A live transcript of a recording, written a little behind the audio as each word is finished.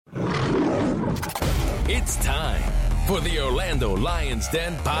It's time for the Orlando Lions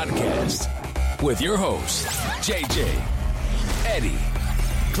Den podcast with your hosts, JJ, Eddie,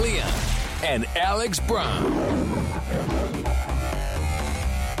 Cleon, and Alex Brown.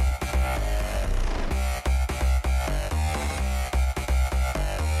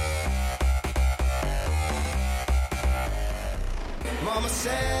 Mama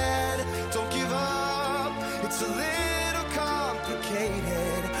said, don't give up, it's a little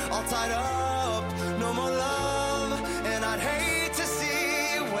complicated, all tied up, no more love, and I'd hate to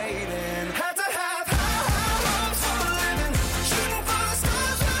see you waiting. Had to have high hopes for a living, shooting for the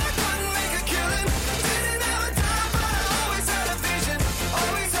stars when I couldn't make a killing, didn't have a dime but I always had a vision,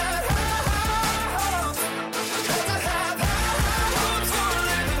 always had high hopes. Had to have high hopes for a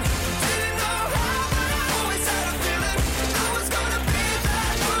living, didn't know how but I always had a feeling I was gonna be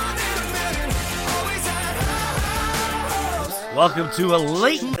that one in a million, always had high hopes. Welcome to a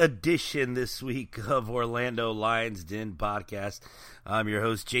late edition this week of Orlando Lions Den podcast. I'm your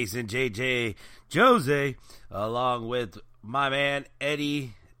host, Jason JJ Jose, along with my man,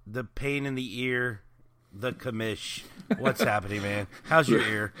 Eddie, the pain in the ear, the commish. What's happening, man? How's your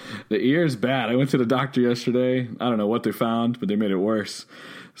ear? The ear is bad. I went to the doctor yesterday. I don't know what they found, but they made it worse.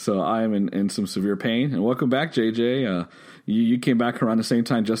 So I am in some severe pain. And welcome back, JJ. You came back around the same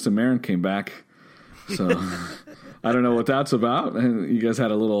time Justin Meram came back. So I don't know what that's about. And you guys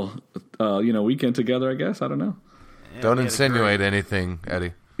had a little, weekend together, I guess. I don't know. Yeah, Don't insinuate anything,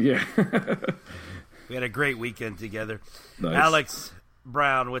 Eddie. Yeah. We had a great weekend together. Nice. Alex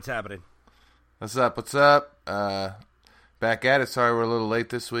Brown, what's happening? What's up? What's up? Back at it. Sorry we're a little late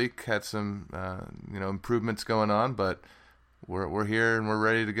this week. Had some, improvements going on, but we're here and we're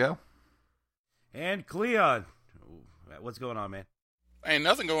ready to go. And Cleon, what's going on, man? Ain't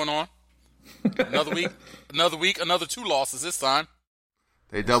nothing going on. Another week, another 2 losses this time.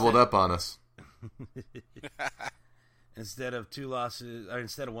 They doubled up on us. Instead of 2 losses, or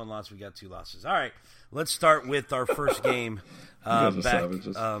instead of 1 loss, we got 2 losses. All right, let's start with our first game back. Let's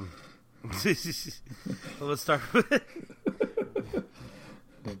start with.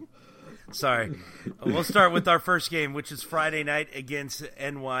 Sorry, we'll start with our first game, which is Friday night against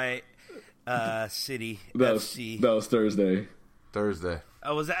NY City FC. That was Thursday.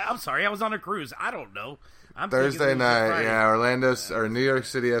 I'm sorry, I was on a cruise. I don't know. I'm Thursday night, Friday. yeah. Or New York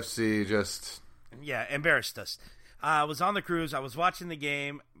City FC just embarrassed us. I was on the cruise. I was watching the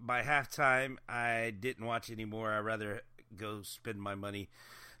game. By halftime, I didn't watch anymore. I'd rather go spend my money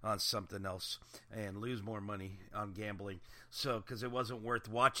on something else and lose more money on gambling. So, because it wasn't worth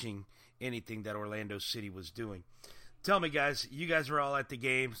watching anything that Orlando City was doing. Tell me, guys. You guys were all at the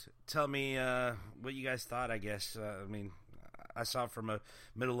games. Tell me what you guys thought, I guess. I saw it from a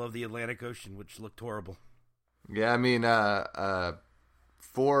middle of the Atlantic Ocean, which looked horrible. Yeah,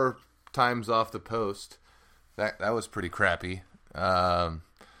 4 times off the post. That was pretty crappy. The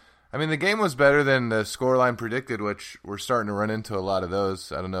game was better than the scoreline predicted, which we're starting to run into a lot of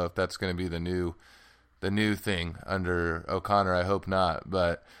those. I don't know if that's going to be the new thing under O'Connor. I hope not.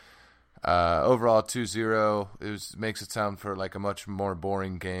 But overall, 2-0. Makes it sound for like a much more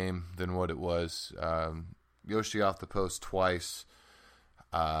boring game than what it was. Yoshi off the post twice.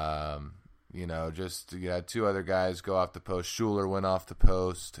 You had 2 other guys go off the post. Schuler went off the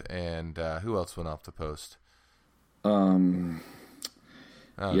post, and who else went off the post? Yes.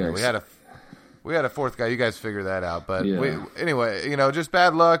 We had a 4th guy. You guys figure that out. But yeah. Anyway, just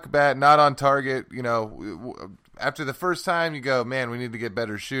bad luck, not on target. After the first time, you go, man, we need to get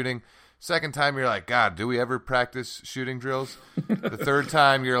better shooting. Second time, you're like, God, do we ever practice shooting drills? The third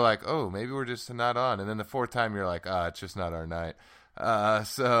time, you're like, oh, maybe we're just not on. And then the 4th time, you're like, it's just not our night.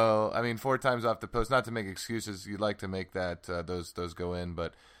 4 times off the post, not to make excuses. You'd like to make that those go in,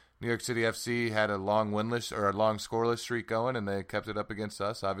 but New York City FC had a long scoreless streak going, and they kept it up against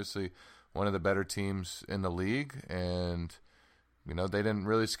us. Obviously, one of the better teams in the league, and they didn't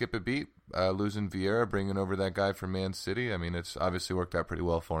really skip a beat. Losing Vieira, bringing over that guy from Man City. It's obviously worked out pretty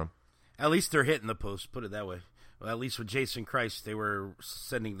well for them. At least they're hitting the post, put it that way. Well, at least with Jason Christ, they were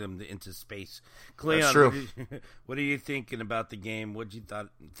sending them into space. Cleon, that's true. What are you thinking about the game? What did you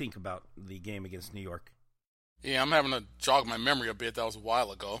think about the game against New York? Yeah, I'm having to jog my memory a bit. That was a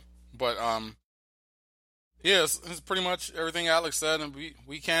while ago. But, it's pretty much everything Alex said. And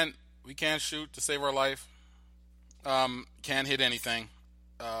we can't shoot to save our life. Can't hit anything.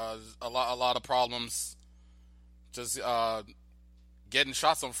 A lot of problems. Just getting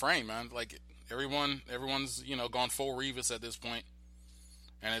shots on frame, man. Like everyone's gone full Revis at this point,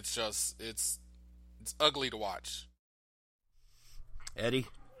 and it's ugly to watch. Eddie?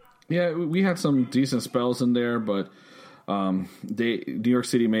 Yeah, we had some decent spells in there, but New York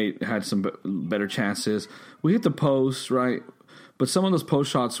City had some better chances. We hit the post, right? But some of those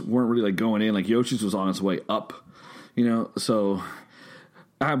post shots weren't really like going in. Like Yoshi's was on its way up, so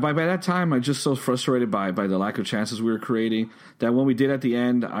by that time, I'm just so frustrated by the lack of chances we were creating that when we did at the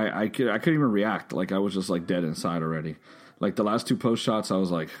end, I couldn't even react. Like I was just like dead inside already. Like the last two post shots, I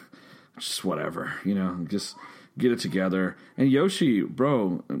was like, just whatever, just get it together. And Yoshi,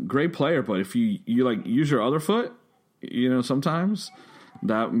 bro, great player, but if you like use your other foot, sometimes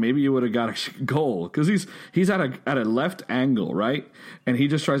that maybe you would have got a goal because he's at a left angle, right? And he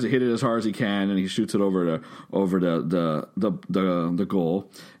just tries to hit it as hard as he can, and he shoots it over the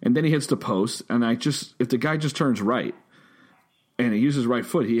goal, and then he hits the post. And if the guy just turns right and he uses right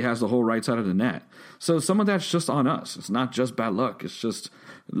foot, he has the whole right side of the net. So some of that's just on us. It's not just bad luck. It's just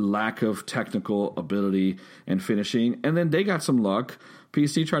lack of technical ability and finishing. And then they got some luck.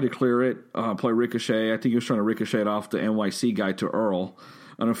 PC tried to clear it, play ricochet. I think he was trying to ricochet it off the NYC guy to Earl.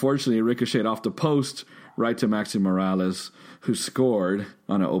 And unfortunately, it ricocheted off the post right to Maxi Morales, who scored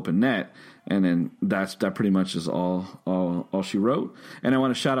on an open net. And then that pretty much is all she wrote. And I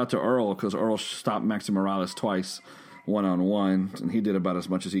want to shout out to Earl because Earl stopped Maxi Morales twice, one-on-one. And he did about as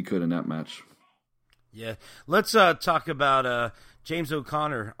much as he could in that match. Yeah. Let's talk about James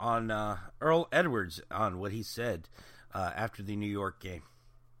O'Connor on Earl Edwards on what he said after the New York game.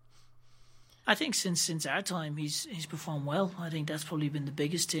 I think since our time, he's performed well. I think that's probably been the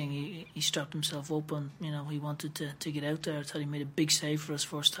biggest thing. He strapped himself up and, he wanted to get out there. I thought he made a big save for us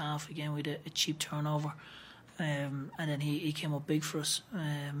first half. Again, we had a cheap turnover. And then he came up big for us.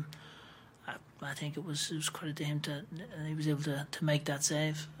 I think it was credit to him he was able to make that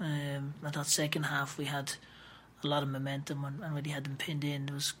save. I thought second half we had a lot of momentum and really had them pinned in.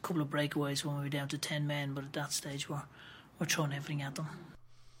 There was a couple of breakaways when we were down to 10 men, but at that stage we're throwing everything at them.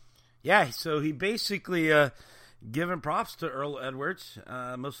 Yeah, so he basically giving props to Earl Edwards.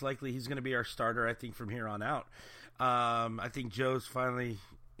 Most likely he's going to be our starter, I think, from here on out. I think Joe's finally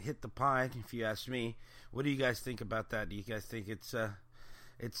hit the pine, if you ask me. What do you guys think about that? Do you guys think it's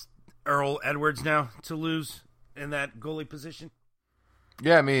Earl Edwards now to lose in that goalie position?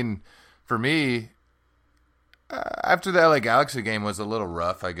 Yeah, I mean, for me, after the LA Galaxy game was a little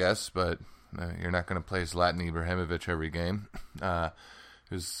rough, I guess, but you're not going to play Zlatan Ibrahimovic every game.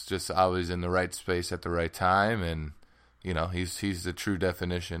 Who's just always in the right space at the right time, and he's the true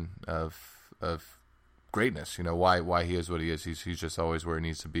definition of greatness. Why he is what he is. He's just always where he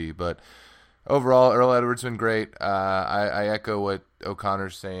needs to be. But overall, Earl Edwards been great. I echo what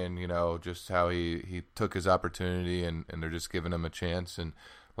O'Connor's saying. Just how he took his opportunity, and they're just giving him a chance. And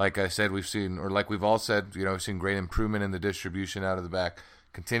like I said, we've all said, we've seen great improvement in the distribution out of the back.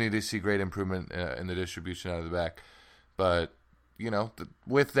 Continue to see great improvement in the distribution out of the back, but.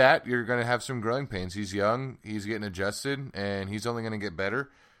 With that, you're going to have some growing pains. He's young, he's getting adjusted, and he's only going to get better.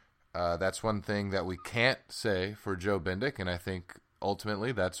 That's one thing that we can't say for Joe Bendick, and I think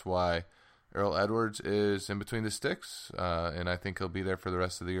ultimately that's why Earl Edwards is in between the sticks, and I think he'll be there for the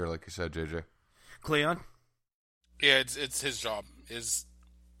rest of the year, like you said, JJ. Cleon? Yeah, it's his job.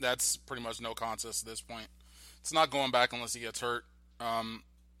 That's pretty much no contest at this point. It's not going back unless he gets hurt. I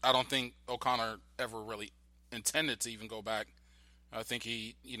don't think O'Connor ever really intended to even go back. I think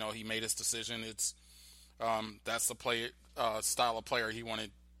he made his decision. It's that's the style of player he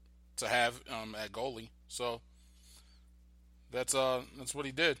wanted to have at goalie. So that's what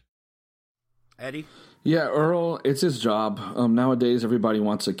he did. Eddie? Yeah, Earl, it's his job. Nowadays, everybody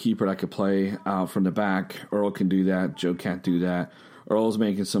wants a keeper that could play out from the back. Earl can do that. Joe can't do that. Earl's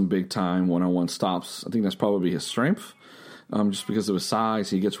making some big-time one-on-one stops. I think that's probably his strength. Just because of his size,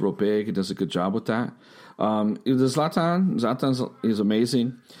 he gets real big. He does a good job with that. Zlatan is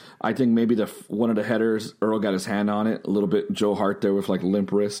amazing. I think maybe one of the headers, Earl got his hand on it a little bit. Joe Hart there with like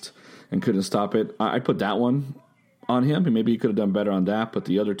limp wrist and couldn't stop it. I put that one on him, and maybe he could have done better on that. But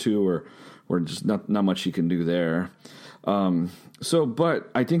the other two were just not much he can do there. But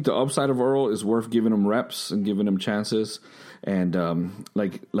I think the upside of Earl is worth giving him reps and giving him chances. And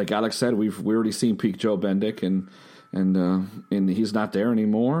like Alex said, we've already seen peak Joe Bendick and he's not there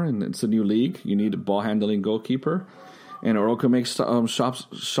anymore, and it's a new league. You need a ball-handling goalkeeper, and Earl can make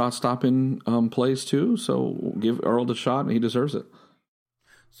shot-stopping plays too, so give Earl the shot, and he deserves it.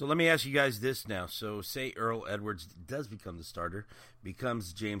 So let me ask you guys this now. So say Earl Edwards does become the starter,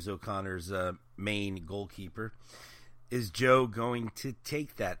 becomes James O'Connor's main goalkeeper. Is Joe going to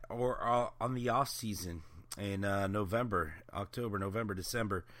take that? Or on the off-season in October, November,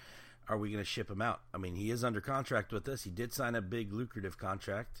 December, are we going to ship him out? I mean, he is under contract with us. He did sign a big, lucrative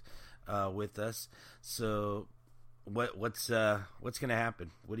contract with us. So, what's going to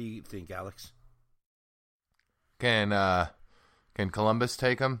happen? What do you think, Alex? Can Columbus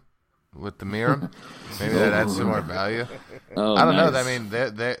take him with the Meram? Maybe that adds some more value. Oh, I don't know. nice. I mean,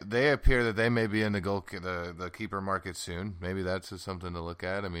 they appear that they may be in the keeper market soon. Maybe that's just something to look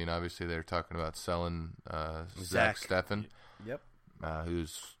at. I mean, obviously they're talking about selling Zach Steffen, Yep.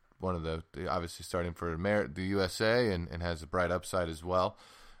 who's one of the obviously starting for the USA and has a bright upside as well.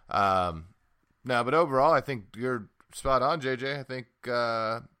 No, but overall, I think you're spot on, JJ. I think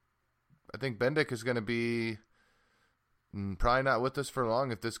Bendik is going to be probably not with us for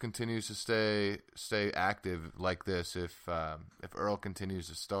long if this continues to stay active like this. If Earl continues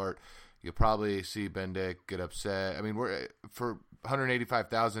to start, you'll probably see Bendik get upset. I mean, we're for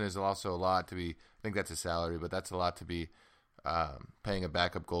 185,000 is also a lot to be. I think that's a salary, but that's a lot to be paying a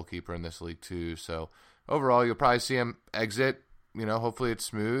backup goalkeeper in this league too. So overall, you'll probably see him exit. You know, hopefully it's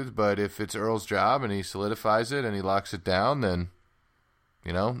smooth. But if it's Earl's job and he solidifies it and he locks it down, then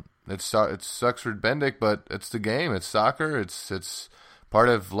you know. It sucks for Bendik, but it's the game. It's soccer. It's part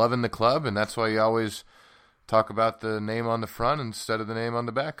of loving the club, and that's why you always talk about the name on the front instead of the name on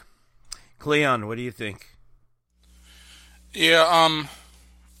the back. Cleon, what do you think? Yeah,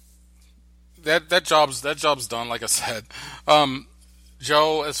 that job's done. Like I said,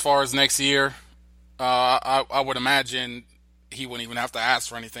 Joe, as far as next year, I would imagine he wouldn't even have to ask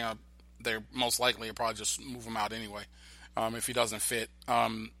for anything. They're most likely to probably just move him out anyway, if he doesn't fit.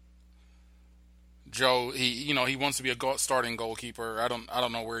 Joe, he wants to be a starting goalkeeper. I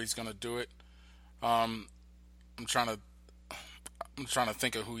don't know where he's going to do it. I'm trying to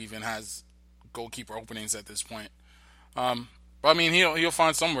think of who even has goalkeeper openings at this point. But I mean, he'll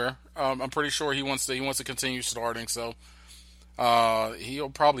find somewhere. I'm pretty sure he wants to continue starting. So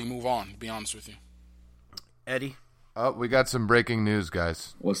he'll probably move on. To be honest with you, Eddie. Oh, we got some breaking news,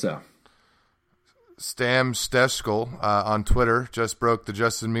 guys. What's that? Stam Steskal on Twitter just broke the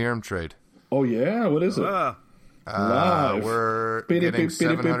Justin Meram trade. Oh, yeah? What is it? Live. We're getting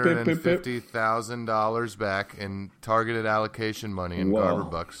 $750,000 back in targeted allocation money in Garber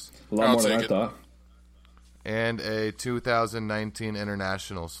bucks. A lot more than I thought. And a 2019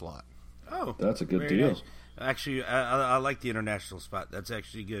 international slot. Oh, that's a good deal. Nice. Actually, I like the international spot. That's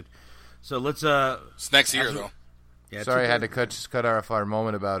actually good. So let's. It's next year, though. Yeah, sorry I had to cut off our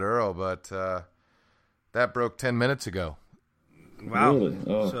moment about Earl, but that broke 10 minutes ago. Wow. Really?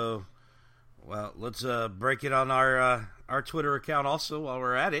 Oh. So, well, let's break it on our Twitter account also while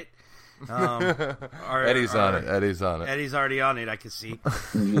we're at it. Eddie's on it. Eddie's already on it, I can see.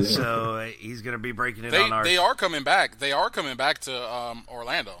 So he's going to be breaking it on our... They are coming back. They are coming back to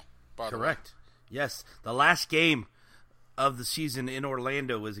Orlando, by the way. Correct. Yes. The last game of the season in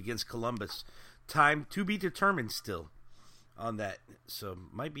Orlando was against Columbus. Time to be determined still on that. So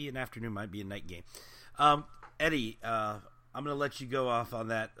might be an afternoon, might be a night game. Eddie, I'm going to let you go off on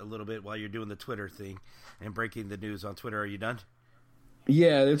that a little bit while you're doing the Twitter thing and breaking the news on Twitter. Are you done?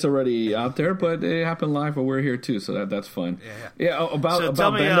 Yeah, it's already out there, but it happened live while we're here too, so that's fun. Yeah. About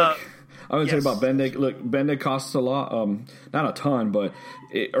Bendik. I would say about Bendik. Look, Bendik costs a lot, not a ton, but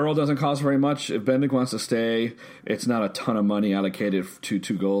Earl doesn't cost very much. If Bendik wants to stay, it's not a ton of money allocated to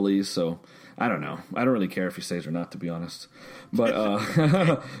two goalies, so I don't know. I don't really care if he stays or not, to be honest. But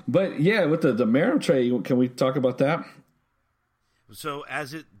but yeah, with the Meram trade, can we talk about that? So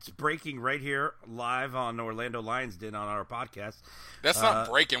as it's breaking right here live on Orlando Lions Den on our podcast. That's not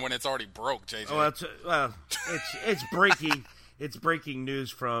breaking when it's already broke, JJ. It's breaking. It's breaking news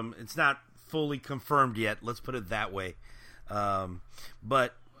from. It's not fully confirmed yet. Let's put it that way.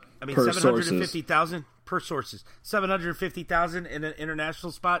 But I mean, 750,000 per sources. 750,000 in an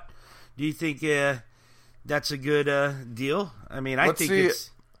international spot. Do you think that's a good deal? I mean, I think it's.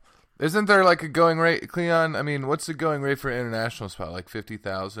 Isn't there like a going rate, Cleon? I mean, what's the going rate for an international spot? Like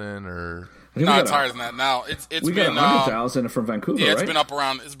 50,000 or? No, it's higher than that now. It's we been 100,000 from Vancouver. Yeah, it's right? been up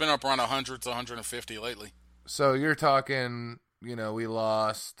around 100 to 150 lately. So you're talking, we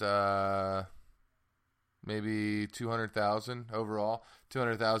lost maybe 200,000 overall,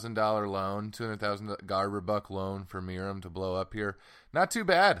 $200,000 loan, 200,000 Garber buck loan for Meram to blow up here. Not too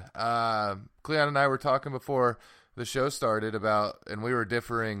bad. Cleon and I were talking before the show started about, and we were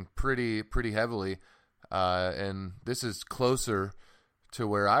differing pretty heavily, and this is closer to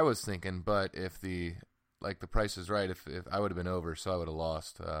where I was thinking. But if the price is right, if I would have been over, so I would have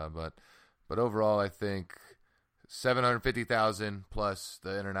lost. But overall, I think 750,000 plus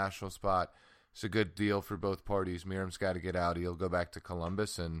the international spot is a good deal for both parties. Meram's got to get out; he'll go back to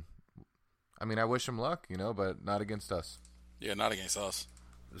Columbus, and I mean, I wish him luck, but not against us. Yeah, not against us.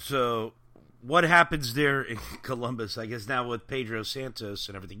 So. What happens there in Columbus, I guess, now with Pedro Santos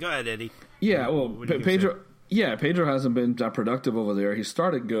and everything? Go ahead, Eddie. Yeah, well, Pedro. Yeah, Pedro hasn't been that productive over there. He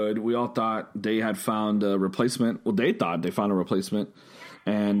started good. We all thought they had found a replacement. Well, they thought they found a replacement,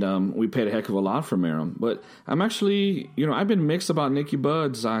 and we paid a heck of a lot for Meram. But I'm actually, I've been mixed about Nicky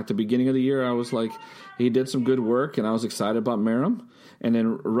Buds. At the beginning of the year, I was like, he did some good work, and I was excited about Meram. And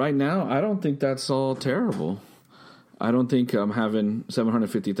then right now, I don't think that's all terrible. I don't think having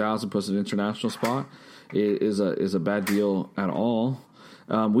 $750,000 plus an international spot is a bad deal at all.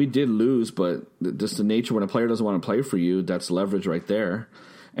 We did lose, but just the nature when a player doesn't want to play for you, that's leverage right there.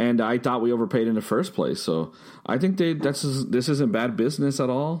 And I thought we overpaid in the first place, so I think this isn't bad business at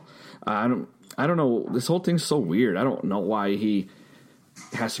all. I don't know. This whole thing's so weird. I don't know why he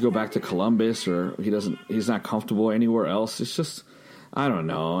has to go back to Columbus or he's not comfortable anywhere else. It's just, I don't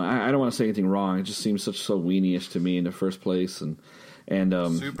know. I don't want to say anything wrong. It just seems so weenie-ish to me in the first place, and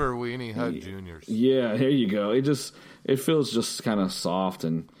Super Weenie Hut Juniors. Yeah, here you go. It feels just kind of soft,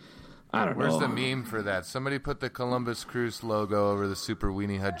 and I don't know. Where's the meme for that? Somebody put the Columbus Cruise logo over the Super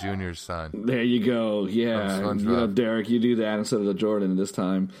Weenie Hut Juniors sign. There you go. Yeah, Derek, you do that instead of the Jordan this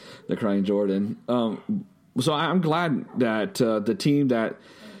time, the crying Jordan. So I'm glad that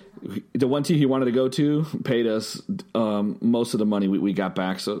the one team he wanted to go to paid us most of the money we got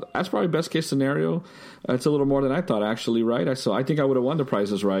back. So that's probably best case scenario. It's a little more than I thought, actually, right? So I think I would have won the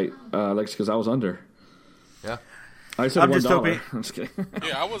prizes right, Alex, because I was under. Yeah. I said $1. Hoping. I'm just kidding.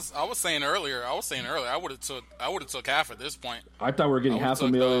 Yeah, I was saying earlier. I would have took half at this point. I thought we were getting half a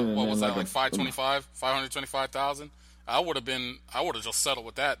million. What was that, like 525,000? I would have just settled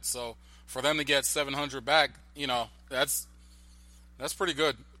with that. So for them to get 700 back, that's pretty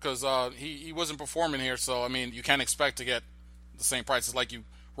good because he wasn't performing here. So I mean, you can't expect to get the same price. It's like you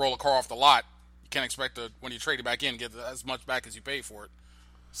roll a car off the lot. You can't expect to, when you trade it back in, get as much back as you pay for it.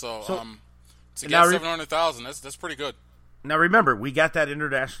 So to get 700,000, that's pretty good. Now remember, we got that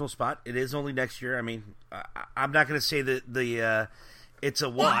international spot. It is only next year. I mean, I'm not going to say that it's a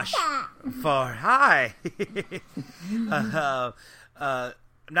wash for hi. I'm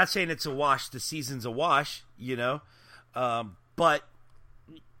not saying it's a wash. The season's a wash, but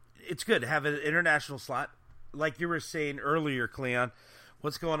it's good to have an international slot. Like you were saying earlier, Cleon,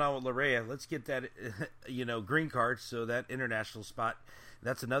 what's going on with Larea? Let's get that, green card, so that international spot.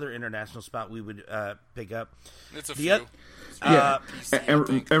 That's another international spot we would pick up. It's a few.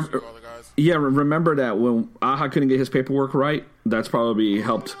 Remember that when Aha couldn't get his paperwork right, that's probably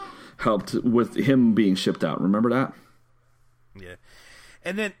helped with him being shipped out. Remember that? Yeah.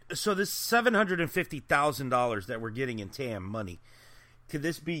 And then, so this $750,000 that we're getting in TAM money, could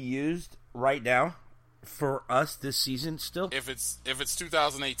this be used right now for us this season still? If it's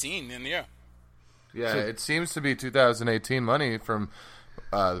 2018, then yeah. Yeah, it seems to be 2018 money from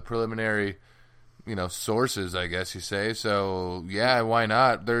the preliminary, sources, I guess you say. So, yeah, why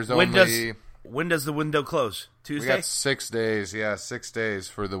not? There's when does the window close? Tuesday? We got 6 days. Yeah, 6 days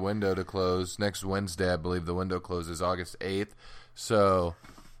for the window to close. Next Wednesday, I believe the window closes August 8th. So,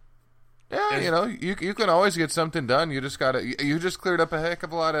 yeah, you can always get something done. You just cleared up a heck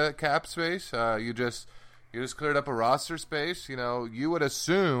of a lot of cap space. You just cleared up a roster space. You would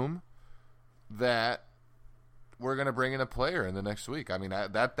assume that we're going to bring in a player in the next week. I mean,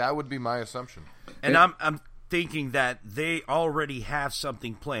 that would be my assumption. And I'm thinking that they already have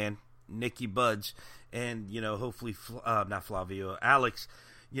something planned, Nicky Buds, and hopefully not Flavio, Alex.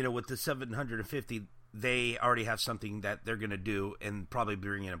 With the 750, they already have something that they're going to do and probably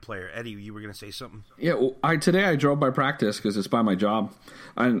bring in a player. Eddie, you were going to say something? Yeah, well, today I drove by practice because it's by my job,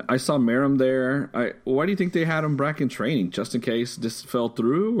 and I saw Meram there. Why do you think they had him back in training? Just in case this fell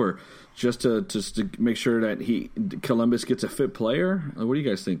through, or just to make sure that Columbus gets a fit player? What do you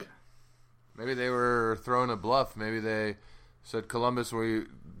guys think? Maybe they were throwing a bluff. Maybe they said Columbus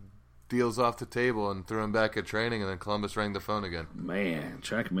deals off the table and threw him back at training, and then Columbus rang the phone again. Man,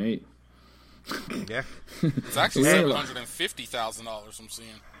 checkmate. Yeah, it's actually $750,000. I'm seeing.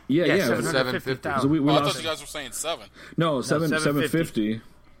 Yeah, $750,000. So we I lost. thought you guys were saying seven. No, $750.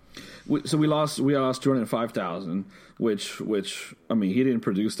 So we lost $205,000, which I mean, he didn't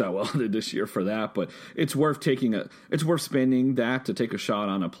produce that well this year for that, but it's worth spending that to take a shot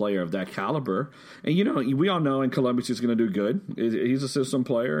on a player of that caliber. And we all know in Columbus he's going to do good. He's a system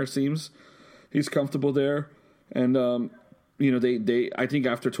player. It seems he's comfortable there, and I think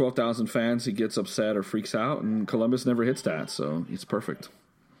after 12,000 fans, he gets upset or freaks out, and Columbus never hits that, so it's perfect.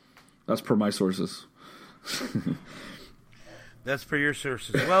 That's per my sources. That's per your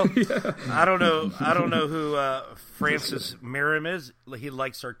sources. Well, yeah. I don't know who Francis Meram is. He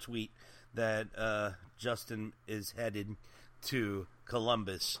likes our tweet that Justin is headed to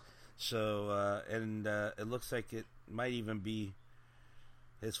Columbus. So, and it looks like it might even be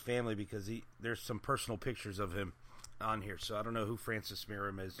his family because there's some personal pictures of him on here. So I don't know who Francis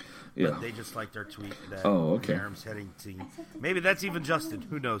Meram is. Yeah. But they just liked our tweet that okay. Meram's heading to. Maybe that's even Justin.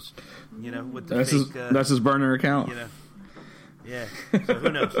 Who knows? With the that's his burner account. Yeah. So who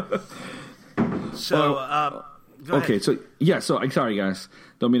knows? So. Okay, so I'm sorry, guys.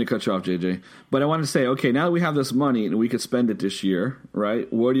 Don't mean to cut you off, JJ. But I wanted to say, okay, now that we have this money and we could spend it this year, right?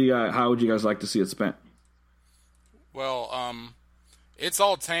 How would you guys like to see it spent? Well, it's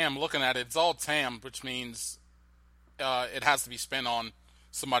all TAM. Looking at it, it's all TAM, which means it has to be spent on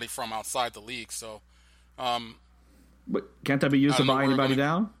somebody from outside the league. So, but can't that be used to buy anybody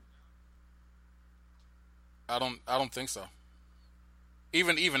down? I don't think so.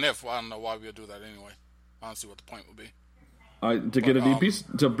 Even if I don't know why we would do that anyway. I don't see what the point would be. To get a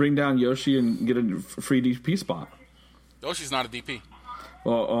DP, to bring down Yoshi and get a free DP spot. Yoshi's not a DP.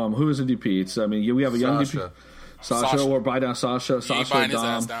 Well, who is a DP? We have a young DP. Sasha, or buy down Sasha. Sasha, buying Dom. his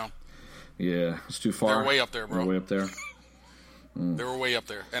ass down. Yeah, it's too far. They're way up there, bro. They're way up there. They were way up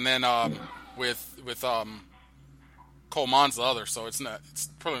there. And then with Coleman's the other, so it's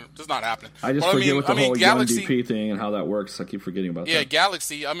probably just not happening. I just forget with the whole Galaxy, young DP thing and how that works. I keep forgetting about that. Yeah,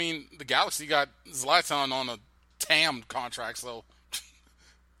 Galaxy. The Galaxy got Zlatan on a TAM contract, so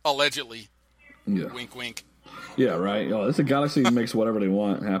allegedly. Yeah. Wink, wink. Yeah, right. This is a Galaxy makes whatever they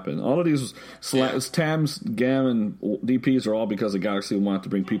want happen. All of these TAMs, GAM, and DPs are all because the Galaxy want to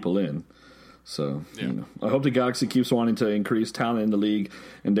bring people in. So, I hope the Galaxy keeps wanting to increase talent in the league,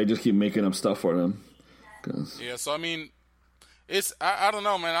 and they just keep making up stuff for them. Yeah, so it's I don't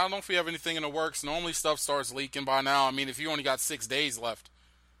know, man. I don't know if we have anything in the works. Normally stuff starts leaking by now. If you only got 6 days left,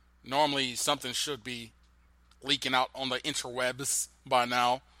 normally something should be leaking out on the interwebs by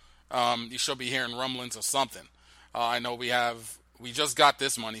now. You should be hearing rumblings of something. I know we just got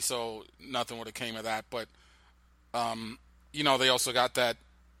this money, so nothing would have came of that. But they also got that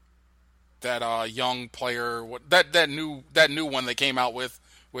young player, that new one they came out with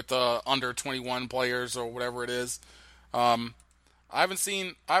the under 21 players or whatever it is. I haven't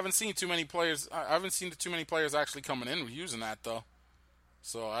seen too many players. I haven't seen too many players actually coming in using that though.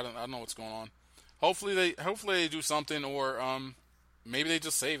 So I don't know what's going on. Hopefully they do something, or maybe they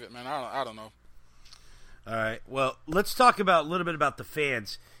just save it, man. I don't know. All right. Well, let's talk a little bit about the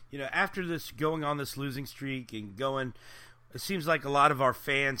fans. After this going on this losing streak and going, it seems like a lot of our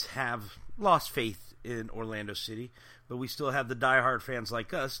fans have lost faith in Orlando City, but we still have the diehard fans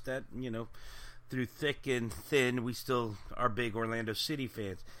like us that, through thick and thin, we still are big Orlando City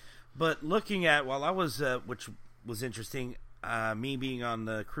fans. But looking at, while I was, which was interesting, me being on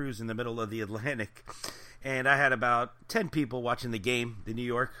the cruise in the middle of the Atlantic, and I had about 10 people watching the game, the New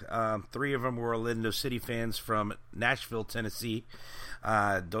York. 3 of them were Orlando City fans from Nashville, Tennessee.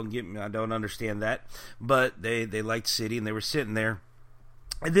 Don't get me, I don't understand that, but they liked City and they were sitting there.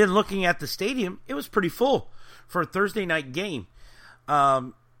 And then looking at the stadium, it was pretty full for a Thursday night game.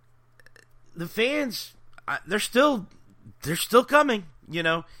 The fans, they're still coming,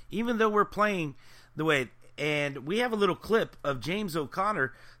 even though we're playing the way. And we have a little clip of James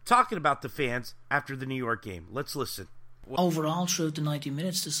O'Connor talking about the fans after the New York game. Let's listen. Overall, throughout the 90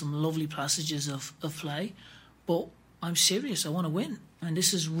 minutes, there's some lovely passages of play. But I'm serious. I want to win. And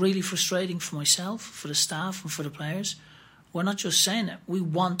this is really frustrating for myself, for the staff, and for the players. We're not just saying it. We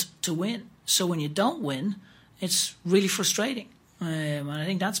want to win. So when you don't win, it's really frustrating. And I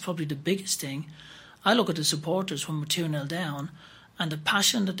think that's probably the biggest thing. I look at the supporters when we're 2-0 down, and the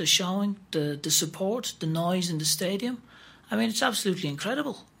passion that they're showing, the support, the noise in the stadium. It's absolutely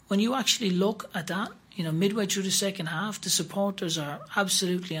incredible. When you actually look at that, midway through the second half, the supporters are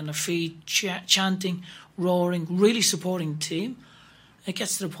absolutely on their feet, chanting, roaring, really supporting the team. It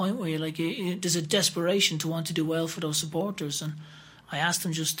gets to the point where there's a desperation to want to do well for those supporters. And I asked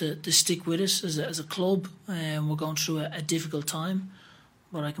them just to stick with us as a club. We're going through a difficult time,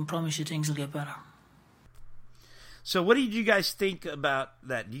 but I can promise you things will get better. So what did you guys think about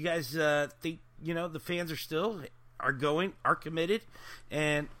that? Do you guys think, the fans are committed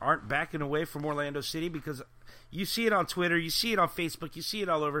and aren't backing away from Orlando City? Because you see it on Twitter, you see it on Facebook, you see it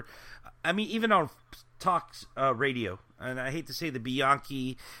all over. Even on Talks radio, and I hate to say the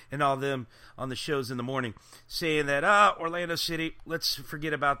Bianchi and all them on the shows in the morning, saying that, Orlando City, let's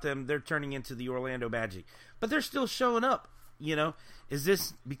forget about them. They're turning into the Orlando Magic. But they're still showing up, Is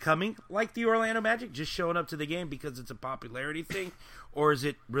this becoming like the Orlando Magic, just showing up to the game because it's a popularity thing? Or is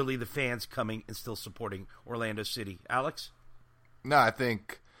it really the fans coming and still supporting Orlando City? Alex? No, I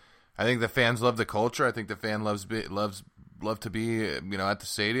think the fans love the culture. I think the fan love to be at the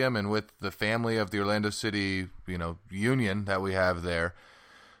stadium and with the family of the Orlando City union that we have there.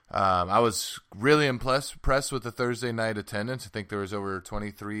 I was really impressed with the Thursday night attendance. I think there was over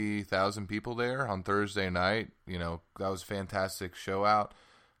 23,000 people there on Thursday night. That was a fantastic show out.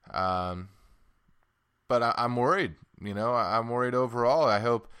 But I'm worried. I'm worried overall. I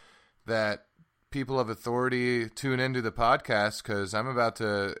hope that people of authority tune into the podcast because I'm about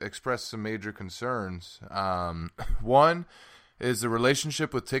to express some major concerns. One is the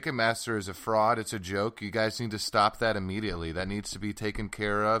relationship with Ticketmaster is a fraud. It's a joke. You guys need to stop that immediately. That needs to be taken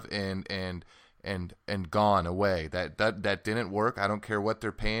care of and gone away. That didn't work. I don't care what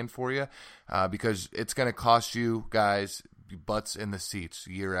they're paying for you because it's going to cost you guys butts in the seats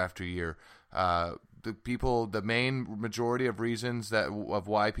year after year. The main majority of reasons of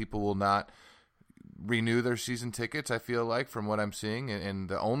why people will not renew their season tickets, I feel like, from what I'm seeing, and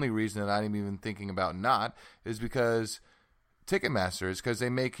the only reason that I'm even thinking about not is because Ticketmaster is because they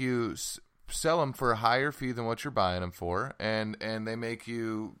make you sell them for a higher fee than what you're buying them for, and they make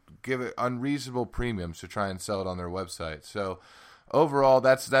you give it unreasonable premiums to try and sell it on their website. So overall,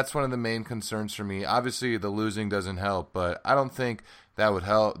 that's one of the main concerns for me. Obviously, the losing doesn't help, but I don't think that would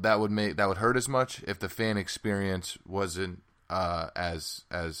help. That would hurt as much if the fan experience wasn't as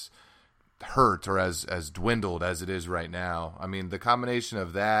hurt or as dwindled as it is right now. I mean, the combination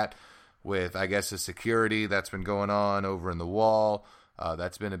of that with, I guess, the security that's been going on over in the wall,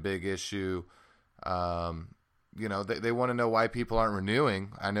 that's been a big issue. They want to know why people aren't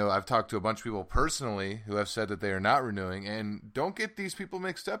renewing. I know I've talked to a bunch of people personally who have said that they are not renewing, and don't get these people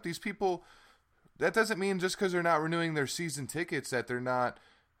mixed up. These people, that doesn't mean just because they're not renewing their season tickets that they're not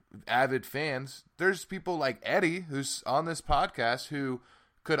avid fans. There's people like Eddie, who's on this podcast, who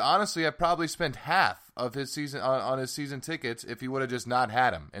could honestly have probably spent half of his season on his season tickets if he would have just not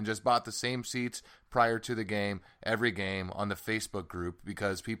had them and just bought the same seats prior to the game, every game on the Facebook group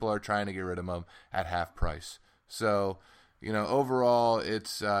because people are trying to get rid of them at half price. So, overall,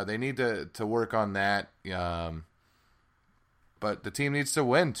 it's they need to work on that. But the team needs to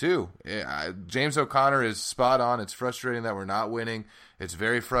win too. James O'Connor is spot on. It's frustrating that we're not winning. It's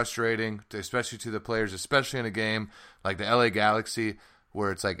very frustrating, especially to the players, especially in a game like the LA Galaxy, where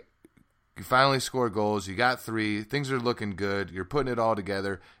it's like you finally score goals, you got 3, things are looking good, you're putting it all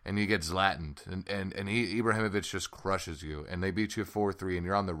together, and you get Zlatan'd, and Ibrahimovic just crushes you, and they beat you 4-3, and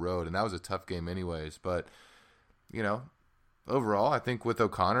you're on the road, and that was a tough game anyways. But overall, I think with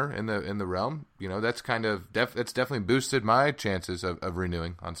O'Connor in the realm, that's kind of that's definitely boosted my chances of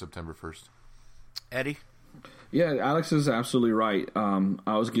renewing on September 1st. Eddie? Yeah, Alex is absolutely right.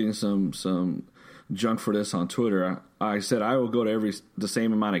 I was getting some junk for this on Twitter. I said I will go to the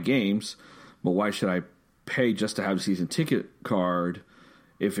same amount of games, but why should I pay just to have a season ticket card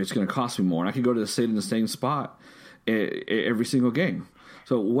if it's going to cost me more? And I can go to sit in the same spot every single game.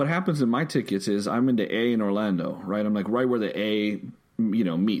 So what happens in my tickets is I'm in the A in Orlando, right? I'm like right where the A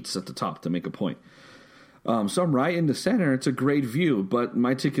meets at the top to make a point. So I'm right in the center. It's a great view, but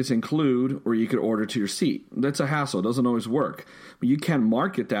my tickets include, or you could order to your seat. That's a hassle. It doesn't always work. But you can't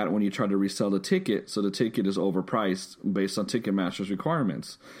market that when you try to resell the ticket, so the ticket is overpriced based on Ticketmaster's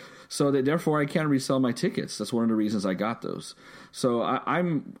requirements. So therefore, I can't resell my tickets. That's one of the reasons I got those. So I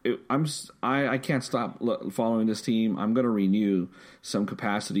can't stop following this team. I'm going to renew some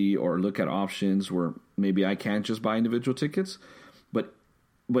capacity or look at options where maybe I can't just buy individual tickets,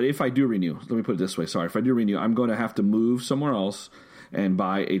 But if I do renew, let me put it this way. Sorry, if I do renew, I'm going to have to move somewhere else and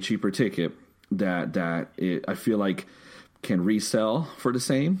buy a cheaper ticket that I feel like can resell for the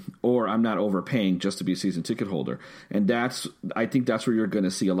same, or I'm not overpaying just to be a season ticket holder. And I think that's where you're going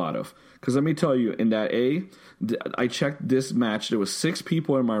to see a lot of. Because let me tell you, in that A, I checked this match. There was 6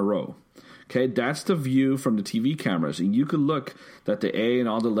 people in my row. Okay, that's the view from the TV cameras. And you could look that the A and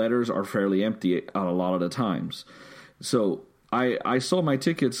all the letters are fairly empty a lot of the times. So I sold my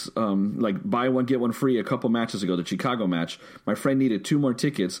tickets, like buy one, get one free a couple matches ago, the Chicago match. My friend needed 2 more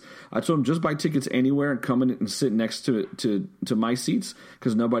tickets. I told him just buy tickets anywhere and come in and sit next to my seats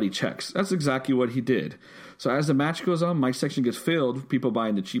because nobody checks. That's exactly what he did. So as the match goes on, my section gets filled, people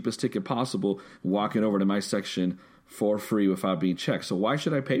buying the cheapest ticket possible, walking over to my section for free without being checked. So why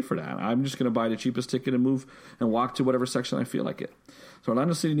should I pay for that? I'm just going to buy the cheapest ticket and move and walk to whatever section I feel like it. So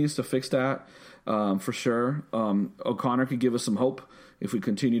Orlando City needs to fix that. For sure. O'Connor could give us some hope if we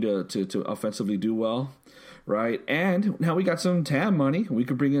continue to offensively do well, right? And now we got some TAM money. We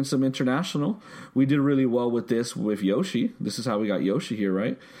could bring in some international. We did really well with this with Yoshi. This is how we got Yoshi here,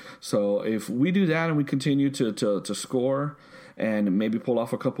 right? So if we do that and we continue to score and maybe pull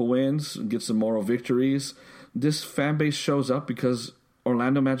off a couple wins, get some moral victories, this fan base shows up because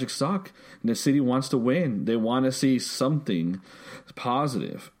Orlando Magic suck, and the city wants to win. They want to see something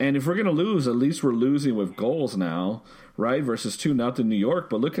positive. And if we're going to lose, at least we're losing with goals now, right? Versus 2-0 New York.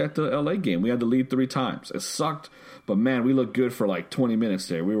 But look at the LA game. We had the lead 3 times. It sucked, but man, we looked good for like 20 minutes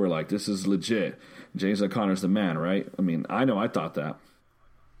there. We were like, this is legit. James O'Connor's the man, right? I mean, I know I thought that.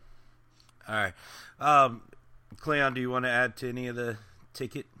 All right. Cleon, do you want to add to any of the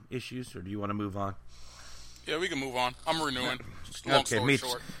ticket issues, or do you want to move on? Yeah, we can move on. I'm renewing. Just long story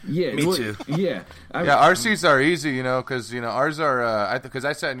short. Yeah, me too. Yeah. Our seats are easy, because, ours are, because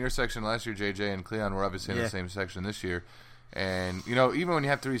I sat in your section last year, JJ, and Cleon were obviously in the same section this year. And, even when you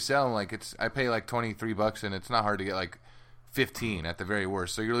have to resell them, like, I pay like $23, and it's not hard to get like 15 at the very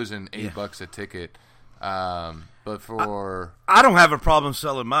worst. So you're losing $8 a ticket. But for I don't have a problem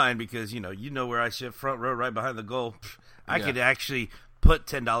selling mine because you know where I sit, front row, right behind the goal. I could actually put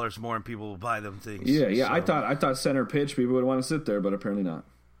 $10 more and people will buy them things. Yeah. So. I thought center pitch people would want to sit there, but apparently not.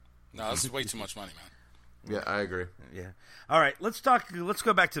 No, this is way too much money, man. Yeah, I agree. Yeah. All right, let's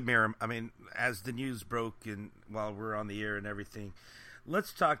go back to Meram. I mean, as the news broke and while we're on the air and everything,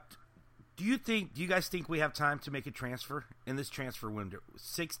 let's talk. Do you guys think we have time to make a transfer in this transfer window?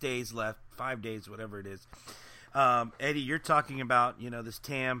 6 days left, 5 days, whatever it is. Eddie, you're talking about, this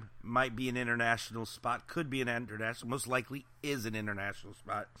TAM might be an international spot, could be an international, most likely is an international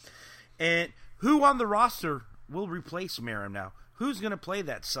spot. And who on the roster will replace Meram now? Who's going to play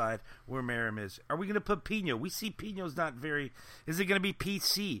that side where Meram is? Are we going to put Pino? We see Pino's not very. Is it going to be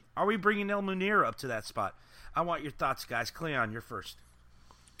PC? Are we bringing El Munir up to that spot? I want your thoughts, guys. Cleon, you're first.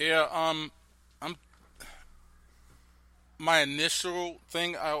 Yeah, my initial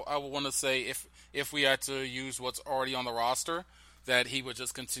thing I would want to say if we had to use what's already on the roster, that he would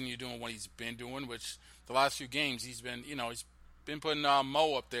just continue doing what he's been doing, which the last few games he's been putting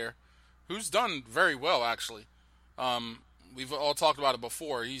Mo up there, who's done very well actually. We've all talked about it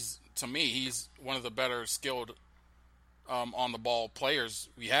before. He's one of the better skilled on the ball players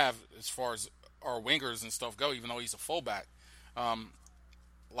we have as far as our wingers and stuff go, even though he's a fullback.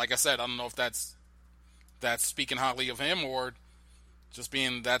 Like I said, I don't know if that's speaking highly of him or just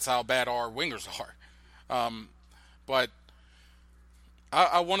being that's how bad our wingers are. But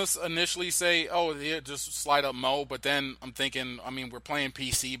I want to initially say, just slide up Mo, but then I'm thinking, we're playing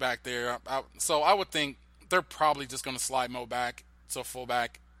PC back there. So I would think they're probably just going to slide Mo back to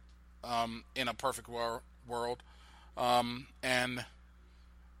fullback in a perfect world. And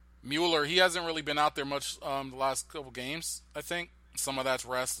Mueller, he hasn't really been out there much the last couple games, I think. Some of that's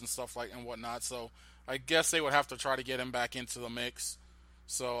rest and stuff like and whatnot. So I guess they would have to try to get him back into the mix.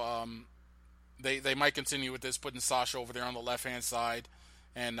 So they might continue with this, putting Sasha over there on the left-hand side.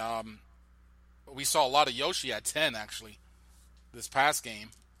 And we saw a lot of Yoshi at 10, actually, this past game.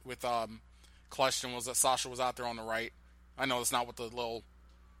 With question was that Sasha was out there on the right. I know it's not what the little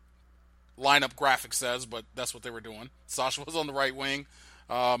lineup graphic says, but that's what they were doing. Sasha was on the right wing.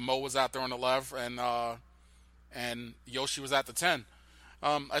 Mo was out there on the left, and Yoshi was at the 10.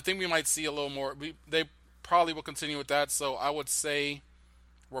 I think we might see a little more. They probably will continue with that. So I would say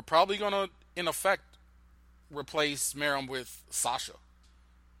we're probably going to, in effect, replace Meram with Sasha.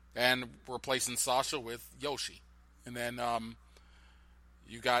 And replacing Sasha with Yoshi. And then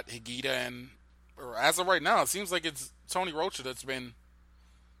you got Higuita or as of right now, it seems like it's Tony Rocha that's been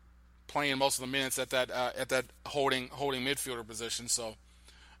playing most of the minutes at that holding midfielder position. So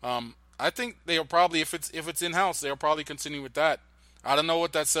I think they'll probably, if it's in-house, they'll probably continue with that. I don't know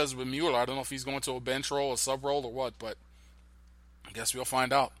what that says with Mueller. I don't know if he's going to a bench role, a sub role, or what, but I guess we'll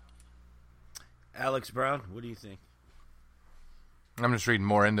find out. Alex Brown, what do you think? I'm just reading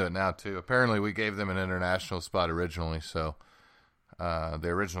more into it now, too. Apparently, we gave them an international spot originally, so the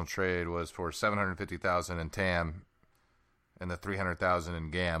original trade was for $750,000 in TAM and the $300,000 in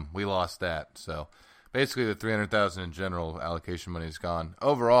GAM. We lost that, so basically the $300,000 in general allocation money is gone.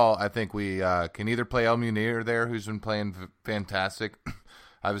 Overall, I think we can either play El Munir there, who's been playing fantastic,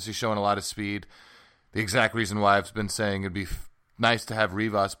 obviously showing a lot of speed. The exact reason why I've been saying it'd be nice to have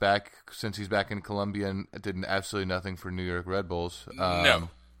Rivas back since he's back in Colombia and did absolutely nothing for New York Red Bulls. No.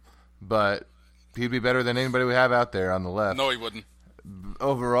 But he'd be better than anybody we have out there on the left. No, he wouldn't.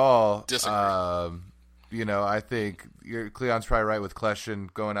 Overall, disagree. I think Cleon's probably right with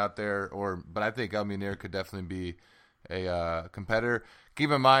Kleshin going out there, but I think El Munir could definitely be a competitor.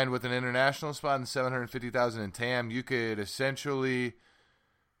 Keep in mind, with an international spot and $750,000 in TAM, you could essentially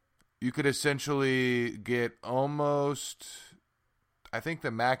get almost. I think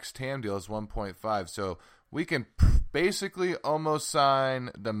the max TAM deal is 1.5, so we can basically almost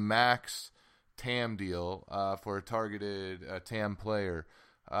sign the max TAM deal for a targeted TAM player.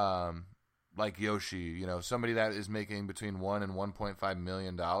 Like Yoshi, somebody that is making between $1 and $1.5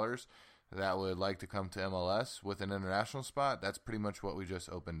 million that would like to come to MLS with an international spot. That's pretty much what we just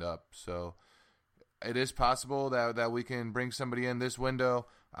opened up. So it is possible that we can bring somebody in this window.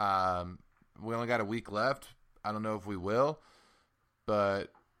 We only got a week left. I don't know if we will, but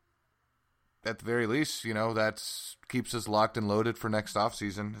at the very least, that keeps us locked and loaded for next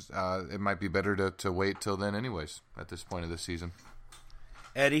offseason. It might be better to wait till then anyways at this point of the season.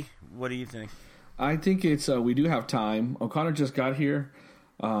 Eddie, what do you think? I think it's we do have time. O'Connor just got here.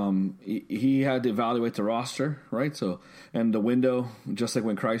 He had to evaluate the roster, right? So, and the window, just like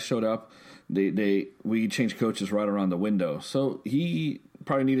when Christ showed up, we changed coaches right around the window. So he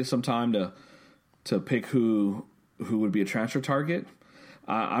probably needed some time to pick who would be a transfer target.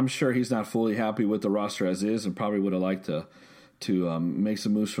 I'm sure he's not fully happy with the roster as is, and probably would have liked to make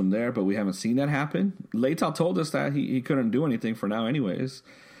some moves from there. But we haven't seen that happen. Leighton told us that he couldn't do anything for now, anyways,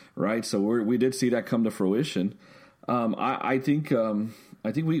 right? So we did see that come to fruition. I think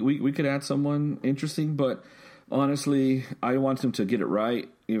we could add someone interesting, but honestly, I want them to get it right.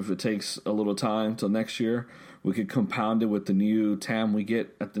 If it takes a little time till next year, we could compound it with the new TAM we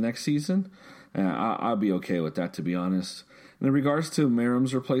get at the next season. I'll be okay with that, to be honest. And in regards to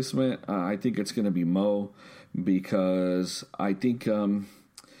Meram's replacement, I think it's going to be Mo, because I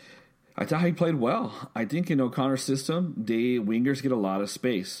thought he played well. I think in O'Connor's system, wingers get a lot of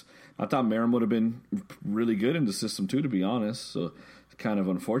space. I thought Meram would have been really good in the system too, to be honest. So it's kind of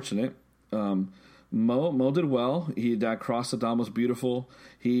unfortunate. Mo did well. That cross to Dom was beautiful.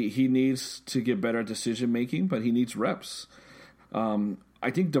 He needs to get better at decision making, but he needs reps. I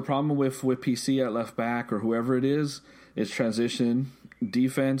think the problem with PC at left back or whoever it is transition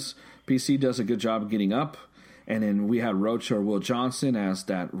defense. PC does a good job of getting up, and then we had Rocha or Will Johnson as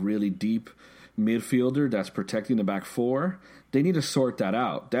that really deep midfielder that's protecting the back four. They need to sort that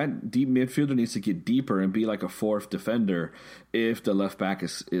out. That deep midfielder needs to get deeper and be like a fourth defender if the left back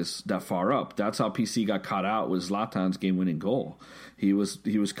is that far up. That's how PC got caught out with Zlatan's game-winning goal. He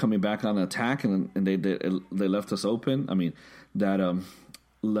was coming back on attack, and they left us open. I mean, that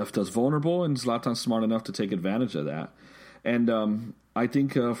left us vulnerable, and Zlatan's smart enough to take advantage of that. And I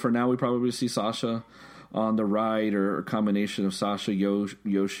think for now we probably see Sasha on the right, or a combination of Sasha,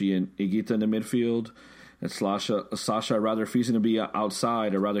 Yoshi, and Higuita in the midfield. And Sasha, I'd rather if he's going to be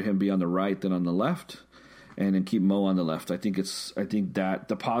outside, I'd rather him be on the right than on the left, and then keep Mo on the left. I think that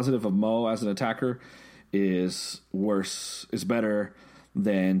the positive of Mo as an attacker is better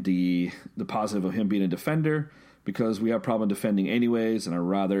than the positive of him being a defender, because we have problem defending anyways, and I'd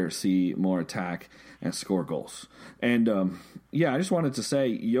rather see more attack and score goals. And I just wanted to say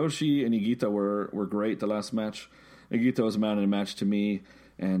Yoshi and Higuita were great the last match. Higuita was a man of the match to me,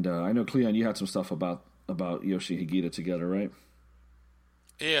 and I know Cleon, you had some stuff about Yoshi and Higuita together, right?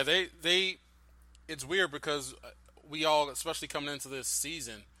 Yeah, they it's weird because we all, especially coming into this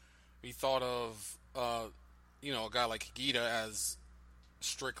season, we thought of a guy like Higuita as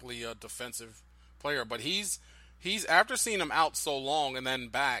strictly a defensive player, but he's after seeing him out so long and then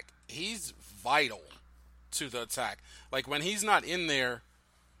back, he's vital to the attack. Like when he's not in there,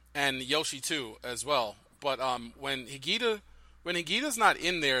 and Yoshi too as well. But when Higuita's not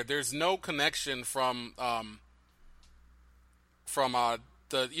in there, there's no connection from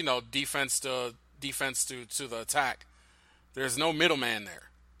the defense to the attack. There's no middleman there.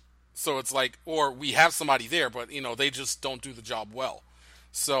 So it's like, or we have somebody there, but they just don't do the job well.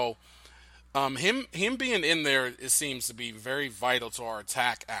 So him being in there, it seems to be very vital to our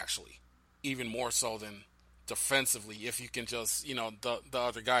attack, actually, even more so than defensively. If you can just the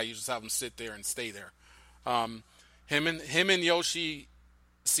other guy, you just have him sit there and stay there. Him and Yoshi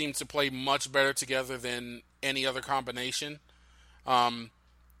seem to play much better together than any other combination.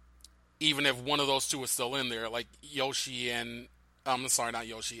 Even if one of those two is still in there, like Yoshi and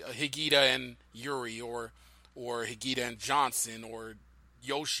Higuita and Yuri, or Higuita and Johnson, or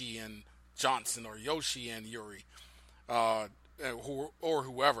Yoshi and Johnson, or Yoshi and Yuri, or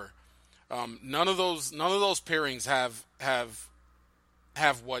whoever. None of those pairings have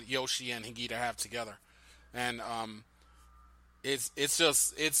what Yoshi and Higuita have together, and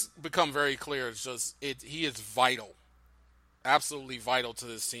it's become very clear. He is vital, absolutely vital to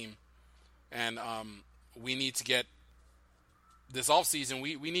this team, and we need to get this offseason.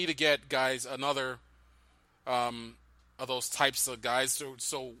 We need to get guys another of those types of guys.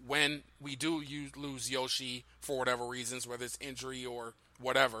 So when we do lose Yoshi for whatever reasons, whether it's injury or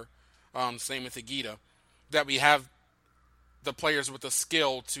whatever, same with Higuita, that we have the players with the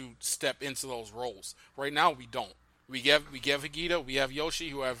skill to step into those roles. Right now, we don't. We give Higuita, we have Yoshi,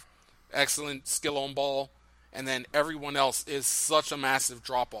 who have excellent skill on ball, and then everyone else is such a massive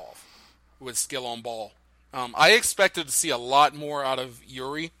drop-off with skill on ball. I expected to see a lot more out of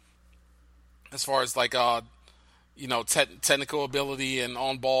Yuri as far as technical ability and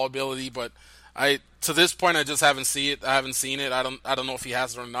on-ball ability, but To this point, I just haven't seen it. I haven't seen it. I don't know if he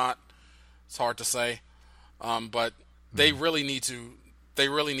has it or not. It's hard to say. But they really need to. They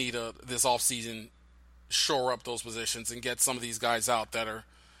really need this offseason shore up those positions and get some of these guys out that are,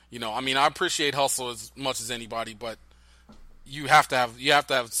 I appreciate hustle as much as anybody, but you have to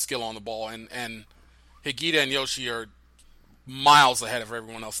have skill on the ball, and Higuita and Yoshi are miles ahead of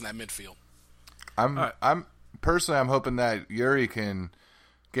everyone else in that midfield. I'm hoping that Yuri can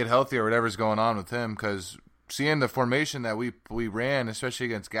get healthy or whatever's going on with him, because seeing the formation that we ran, especially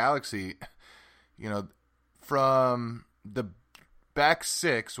against Galaxy, from the back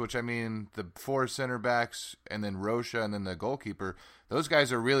six, which the 4 center backs and then Rocha and then the goalkeeper, those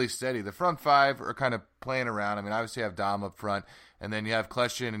guys are really steady. The front 5 are kind of playing around. Obviously you have Dom up front, and then you have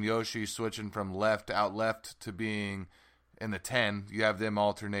Kleshin and Yoshi switching from out left to being in the 10. You have them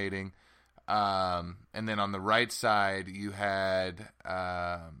alternating. And then on the right side, you had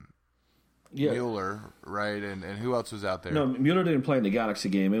Mueller, right? And who else was out there? No, Mueller didn't play in the Galaxy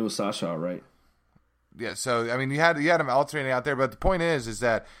game. It was Sasha, right? Yeah, so, you had him alternating out there. But the point is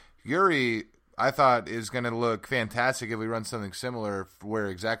that Yuri, I thought, is going to look fantastic if we run something similar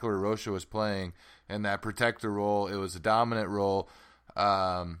where Rocha was playing in that protector role. It was a dominant role.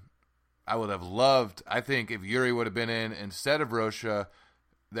 I would have loved, I think, if Yuri would have been in instead of Rocha,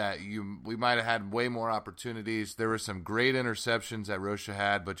 we might have had way more opportunities. There were some great interceptions that Rocha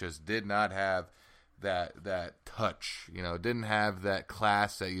had, but just did not have that touch. Didn't have that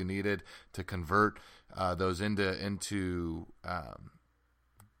class that you needed to convert those into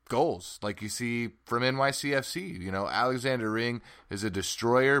goals, like you see from NYCFC. Alexander Ring is a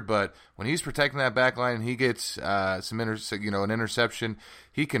destroyer, but when he's protecting that back line and he gets an interception,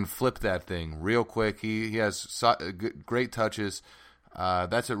 he can flip that thing real quick. He has great touches.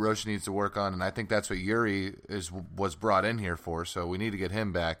 That's what Rocha needs to work on, and I think that's what Yuri was brought in here for, so we need to get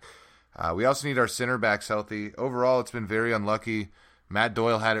him back. We also need our center backs healthy. Overall, it's been very unlucky. Matt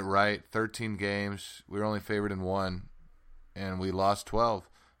Doyle had it right. 13 games. We were only favored in 1, and we lost 12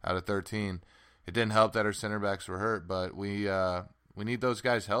 out of 13. It didn't help that our center backs were hurt, but we need those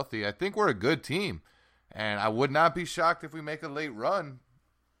guys healthy. I think we're a good team, and I would not be shocked if we make a late run,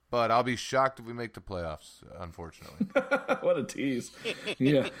 but I'll be shocked if we make the playoffs, unfortunately. What a tease.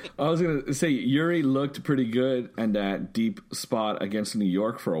 Yeah. I was going to say, Yuri looked pretty good in that deep spot against New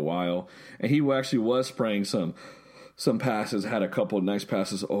York for a while, and he actually was spraying some passes, had a couple of nice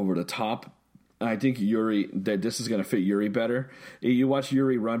passes over the top. I think that this is going to fit Yuri better. You watch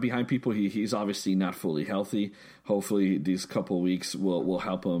Yuri run behind people. He's obviously not fully healthy. Hopefully these couple of weeks will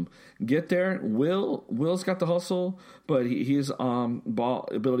help him get there. Will's got the hustle, but his ball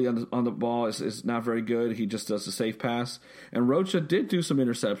ability on the ball is not very good. He just does a safe pass. And Rocha did do some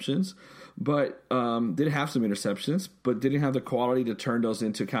interceptions, but didn't have the quality to turn those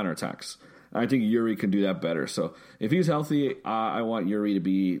into counterattacks. I think Yuri can do that better. So if he's healthy, I want Yuri to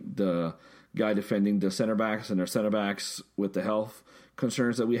be the guy defending the center backs, and their center backs with the health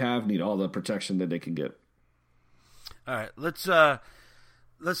concerns that we have need all the protection that they can get. All right, let's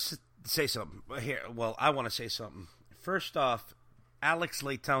say something here. Well, I want to say something. First off, Alex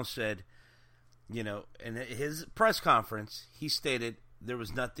Leitão said, in his press conference, he stated there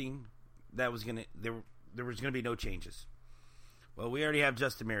was nothing that was there was gonna be no changes. Well, we already have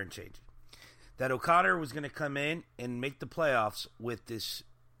Justin Meram changing. That O'Connor was going to come in and make the playoffs with this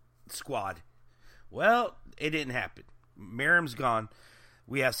squad. Well, it didn't happen. Meram's gone.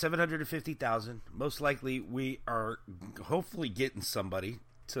 We have $750,000. Most likely, we are hopefully getting somebody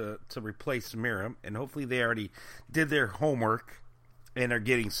to replace Meram, and hopefully they already did their homework and are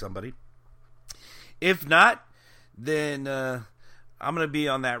getting somebody. If not, then I'm going to be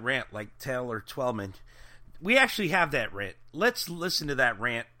on that rant like Taylor Twellman. We actually have that rant. Let's listen to that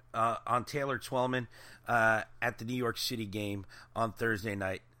rant on Taylor Twellman at the New York City game on Thursday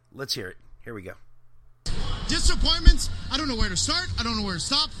night. Let's hear it. Here we go. Disappointments, I don't know where to start. I don't know where to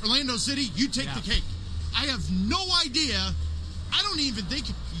stop. Orlando City, you take the cake. I have no idea. I don't even think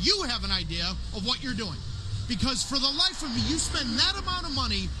you have an idea of what you're doing. Because for the life of me, you spend that amount of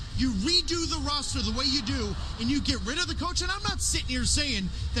money, you redo the roster the way you do, and you get rid of the coach. And I'm not sitting here saying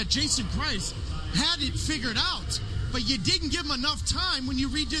that Jason Price had it figured out, but you didn't give him enough time when you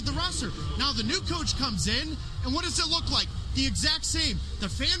redid the roster. Now the new coach comes in, and what does it look like? The exact same. The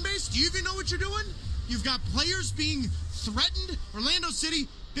fan base, do you even know what you're doing? You've got players being threatened. Orlando City,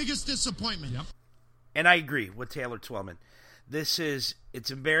 biggest disappointment. Yep. And I agree with Taylor Twellman.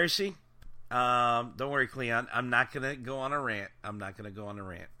 It's embarrassing. Don't worry, Cleon. I'm not going to go on a rant.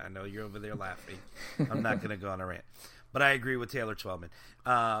 I know you're over there laughing. I'm not going to go on a rant. But I agree with Taylor Twellman.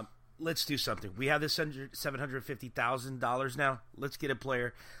 let's do something. We have this $750,000 now. Let's get a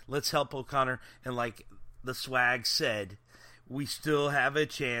player. Let's help O'Connor. And like the swag said, we still have a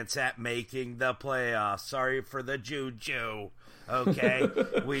chance at making the playoffs. Sorry for the juju. Okay,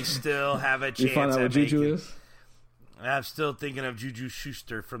 we still have a chance. You find out what juju is? I'm still thinking of Juju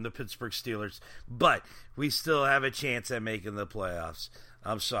Schuster from the Pittsburgh Steelers, but we still have a chance at making the playoffs.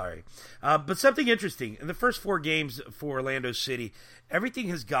 I'm sorry. But something interesting. In the first 4 games for Orlando City, everything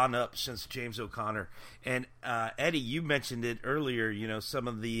has gone up since James O'Connor. And Eddie, you mentioned it earlier, some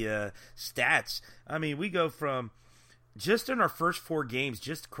of the stats. I mean, we go from just in our first 4 games,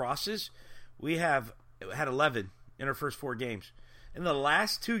 just crosses, we have had 11 in our first 4 games. In the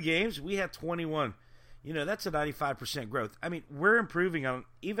last 2 games, we had 21. That's a 95% growth. I mean, we're improving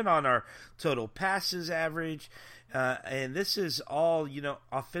even on our total passes average. And this is all,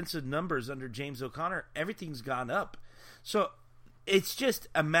 offensive numbers under James O'Connor. Everything's gone up. So it's just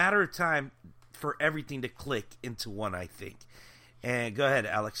a matter of time for everything to click into one, I think. And go ahead,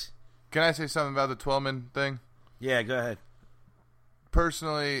 Alex. Can I say something about the Twellman thing? Yeah, go ahead.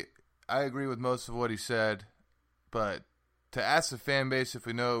 Personally, I agree with most of what he said. But to ask the fan base if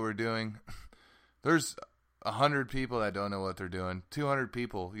we know what we're doing... There's 100 people that don't know what they're doing. 200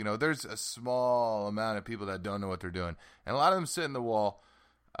 people. There's a small amount of people that don't know what they're doing. And a lot of them sit in the wall.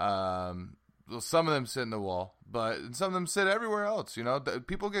 Some of them sit in the wall, but some of them sit everywhere else.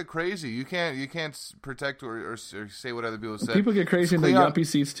 People get crazy. You can't protect or say what other people said. People get crazy in the yuppie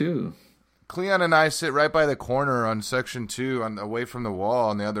seats too. Cleon and I sit right by the corner on section 2 away from the wall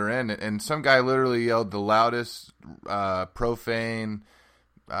on the other end. And some guy literally yelled the loudest profane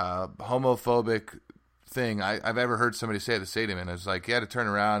homophobic thing I've ever heard somebody say at the stadium, and it's like you had to turn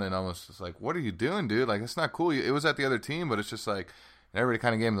around and almost it's like, what are you doing, dude? Like, it's not cool. It was at the other team, but it's just like everybody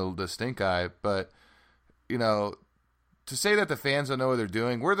kind of gave him the stink eye. But to say that the fans don't know what they're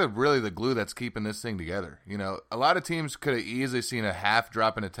doing, we're really the glue that's keeping this thing together. A lot of teams could have easily seen a half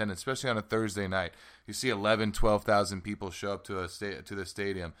drop in attendance, especially on a Thursday night. You see 12,000 people show up to the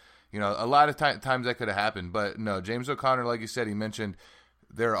stadium. A lot of times that could have happened, but no. James O'Connor, like you said, he mentioned.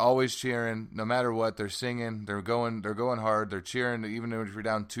 They're always cheering, no matter what. They're singing. They're going hard. They're cheering, even if you're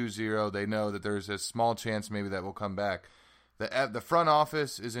down 2-0. They know that there's a small chance maybe that will come back. The front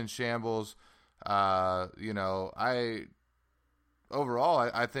office is in shambles. I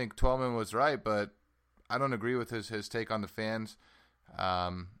think Twellman was right, but I don't agree with his take on the fans.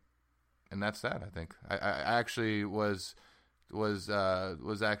 And that's that. I think I actually was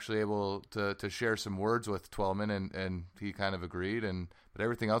actually able to share some words with Twellman, and he kind of agreed, but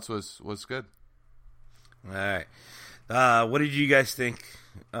everything else was good. All right. What did you guys think,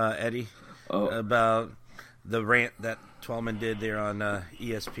 Eddie, about the rant that Twellman did there on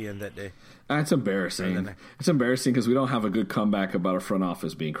ESPN that day? It's embarrassing. It's embarrassing because we don't have a good comeback about our front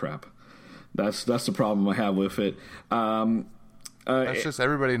office being crap. That's the problem I have with it. That's just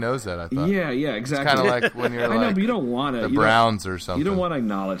everybody knows that. I thought. Yeah, exactly. It's kind of like when you're I know, but you don't want to. The Browns or something. You don't want to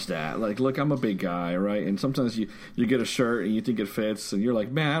acknowledge that. Like, look, I'm a big guy, right? And sometimes you get a shirt and you think it fits, and you're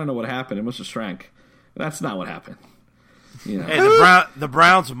like, man, I don't know what happened. It must have shrank. That's not what happened. Hey, the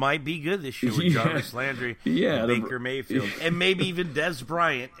Browns might be good this year with Jarvis Landry, Baker Mayfield, and maybe even Des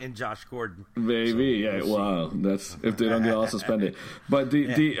Bryant and Josh Gordon. Maybe, so we'll wow, that's if they don't get all suspended. But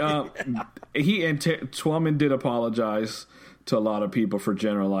Twellman did apologize to a lot of people for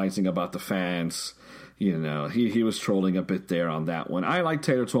generalizing about the fans. He was trolling a bit there on that one. I like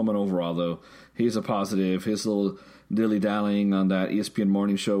Taylor Twellman overall, though. He's a positive. His little dilly-dallying on that ESPN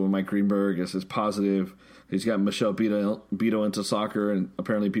morning show with Mike Greenberg is positive. He's got Michelle Beto into soccer, and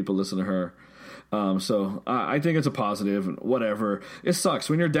apparently people listen to her. So I think it's a positive. Whatever. It sucks.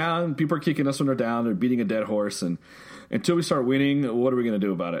 When you're down, people are kicking us when they're down. They're beating a dead horse. And until we start winning, what are we going to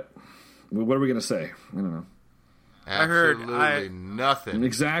do about it? What are we going to say? I don't know. Absolutely nothing.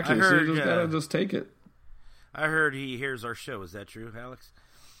 Exactly. So you just got to just take it. I heard he hears our show. Is that true, Alex?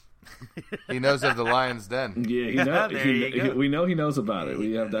 He knows of the Lion's Den. Yeah, we know he knows about it.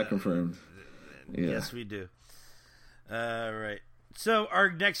 We have that confirmed. Yeah. Yes, we do. All right. So our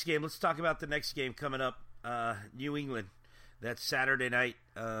next game, let's talk about the next game coming up. New England. That's Saturday night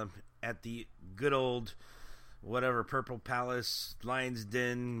at the good old Purple Palace, Lion's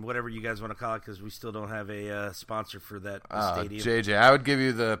Den, whatever you guys want to call it, because we still don't have a sponsor for that stadium. JJ, I would give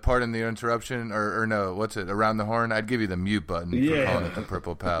you the pardon the interruption, or no, what's it, around the horn? I'd give you the mute button for calling it the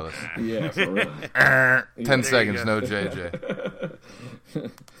Purple Palace. Yeah, for real. 10 seconds, no JJ.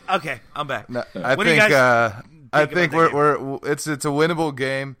 Okay, I'm back. No, I think it's a winnable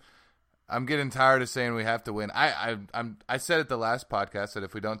game. I'm getting tired of saying we have to win. I said at the last podcast that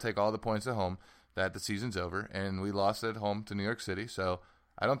if we don't take all the points at home, that the season's over, and we lost at home to New York City. So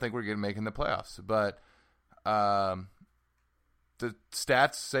I don't think we're making the playoffs. But the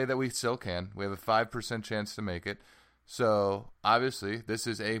stats say that we still can. We have a 5% chance to make it. So, obviously, this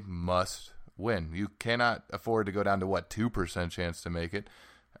is a must win. You cannot afford to go down to, 2% chance to make it.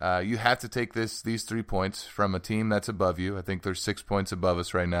 You have to take these 3 points from a team that's above you. I think there's 6 points above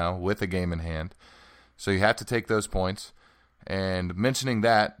us right now with a game in hand. So you have to take those points. And mentioning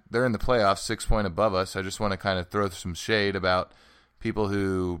that, they're in the playoffs, 6 points above us. I just want to kind of throw some shade about people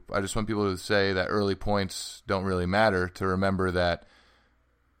who – I just want people to say that early points don't really matter, to remember that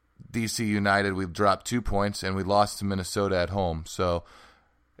DC United, we dropped 2 points, and we lost to Minnesota at home. So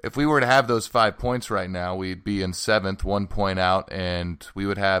if we were to have those 5 points right now, we'd be in 7th, 1 point out, and we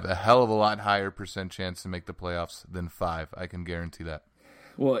would have a hell of a lot higher percent chance to make the playoffs than 5. I can guarantee that.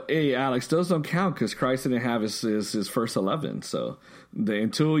 Well, hey, Alex, those don't count because Christ didn't have his first 11. So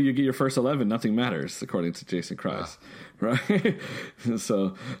until you get your first 11, nothing matters, according to Jason Christ. Right?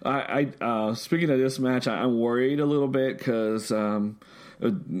 So I speaking of this match, I'm worried a little bit because the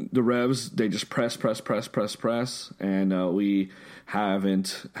Revs, they just press, and we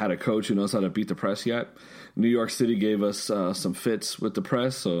haven't had a coach who knows how to beat the press yet. New York City gave us some fits with the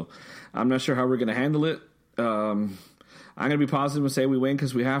press, so I'm not sure how we're going to handle it. I'm going to be positive and say we win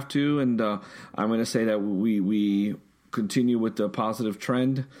because we have to, and I'm going to say that we continue with the positive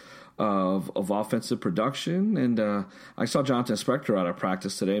trend of offensive production. And I saw Jonathan Spector out of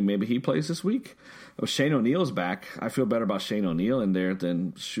practice today. Maybe he plays this week. Shane O'Neal's back. I feel better about Shane O'Neal in there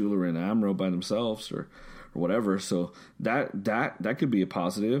than Schuler and Amro by themselves or whatever. So that could be a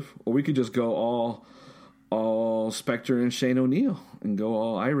positive. Or we could just go all Spector and Shane O'Neal and go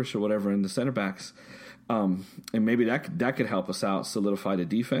all Irish or whatever in the center backs. And maybe that could help us out, solidify the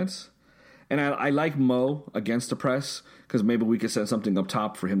defense. And I like Mo against the press because maybe we could send something up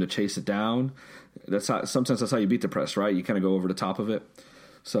top for him to chase it down. Sometimes that's how you beat the press, right? You kind of go over the top of it.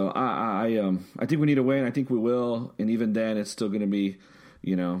 So I think we need a win. I think we will. And even then, it's still going to be,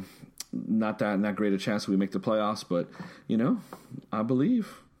 not great a chance we make the playoffs. But, I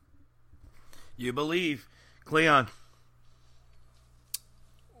believe. You believe. Cleon.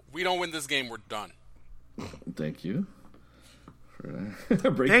 We don't win this game, we're done. Thank you.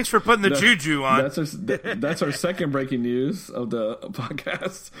 Thanks for putting the juju on. That's our second breaking news of the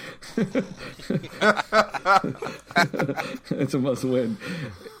podcast. It's a must win.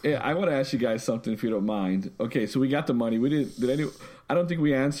 Yeah, I want to ask you guys something if you don't mind. Okay, so we got the money. I don't think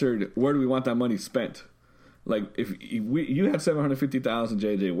we answered where do we want that money spent. Like if you had $750,000,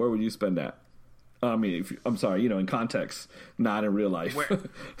 JJ, where would you spend that? I mean, I'm sorry, in context, not in real life.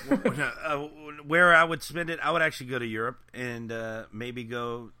 Where I would spend it, I would actually go to Europe and maybe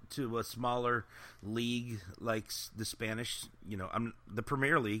go to a smaller league like the Spanish, the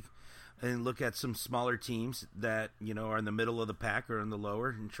Premier League, and look at some smaller teams that, are in the middle of the pack or in the lower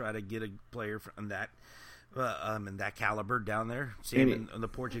and try to get a player from that. And that caliber down there, same in the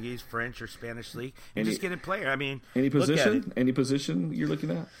Portuguese, French, or Spanish league, and just get a player. I mean, any position you're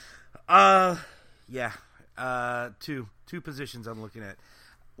looking at? Yeah, two positions I'm looking at.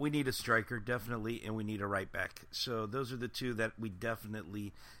 We need a striker, definitely, and we need a right back. So those are the two that we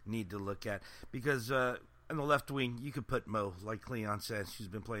definitely need to look at. Because on the left wing, you could put Mo, like Cleon says, who's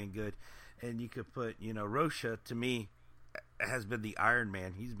been playing good. And you could put, Rocha, to me, has been the Iron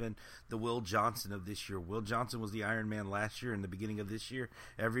Man. He's been the Will Johnson of this year. Will Johnson was the Iron Man last year and the beginning of this year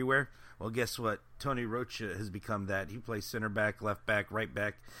everywhere. Well, guess what? Tony Rocha has become that. He plays center back, left back, right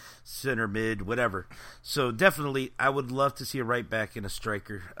back, center mid, whatever. So definitely I would love to see a right back and a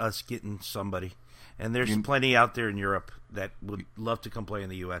striker, us getting somebody. And there's plenty out there in Europe that would love to come play in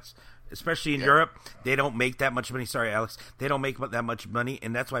the U.S., especially in Europe. They don't make that much money. Sorry, Alex. They don't make that much money,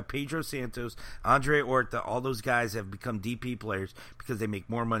 and that's why Pedro Santos, Andre Horta, all those guys have become DP players because they make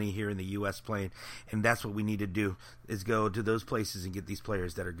more money here in the U.S. playing, and that's what we need to do is go to those places and get these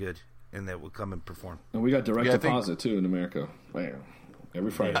players that are good and that will come and perform. And we got direct deposit, too, in America. Man,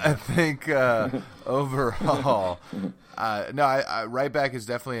 every Friday. I think overall, right back is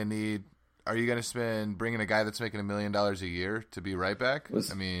definitely a need. Are you going to spend bringing a guy that's making $1 million a year to be right back?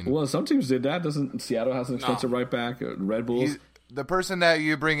 Well, some teams did that. Doesn't Seattle has an expensive right back? Red Bulls. The person that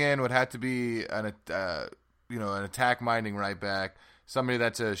you bring in would have to be an attack minding right back, somebody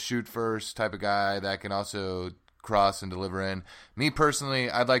that's a shoot first type of guy that can also cross and deliver in. Me personally,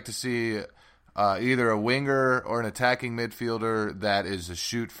 I'd like to see either a winger or an attacking midfielder that is a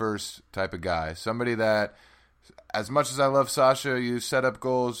shoot first type of guy. Somebody that, as much as I love Sasha, you set up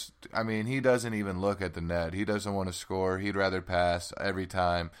goals. I mean, he doesn't even look at the net. He doesn't want to score. He'd rather pass every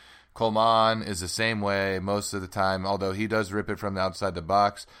time. Coleman is the same way most of the time, although he does rip it from the outside the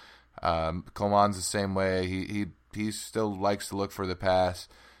box. Coleman's the same way. He he still likes to look for the pass.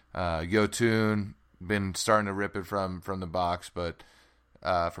 Yotun been starting to rip it from the box, but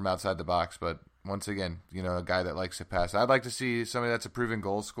from outside the box. But once again, a guy that likes to pass. I'd like to see somebody that's a proven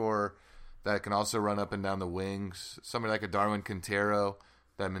goal scorer that can also run up and down the wings. Somebody like a Darwin Quintero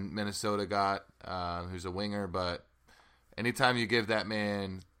that Minnesota got, who's a winger. But anytime you give that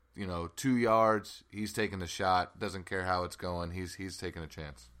man, 2 yards, he's taking the shot. Doesn't care how it's going. He's taking a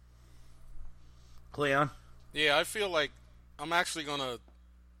chance. Cleon? Yeah, I feel like I'm actually going to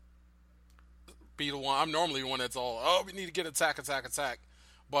be the one. I'm normally the one that's all, we need to get attack.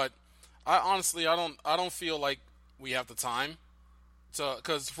 But I honestly, I don't feel like we have the time to,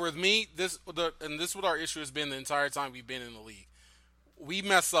 because for me, this is what our issue has been the entire time we've been in the league. We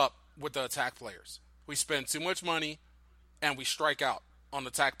mess up with the attack players. We spend too much money, and we strike out on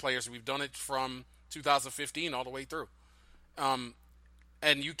attack players. We've done it from 2015 all the way through.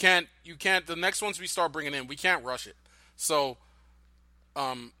 And you can't. The next ones we start bringing in, we can't rush it. So,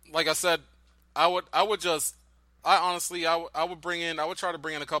 like I said, I would try to bring in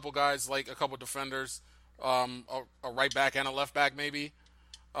a couple guys, like a couple defenders, a right back and a left back maybe.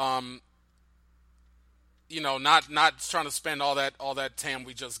 Not trying to spend all that TAM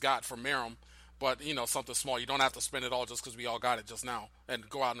we just got from Meram, but something small. You don't have to spend it all just because we all got it just now and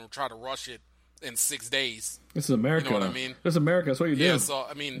go out and try to rush it in 6 days. This is America. You know what I mean? This is America. That's what you do. Yeah. So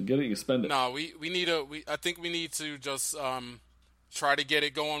I mean, get it, you spend it. No, I think we need to just try to get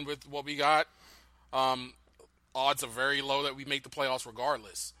it going with what we got. Odds are very low that we make the playoffs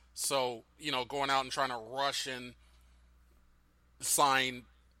regardless. So, going out and trying to rush and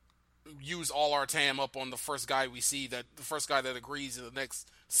use all our TAM up on the first guy we see, the first guy that agrees in the next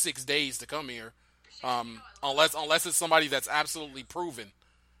 6 days to come here, unless it's somebody that's absolutely proven,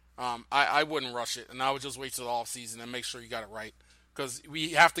 I wouldn't rush it, and I would just wait till the offseason and make sure you got it right. Because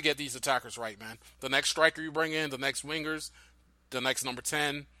we have to get these attackers right, man. The next striker you bring in, the next wingers, the next number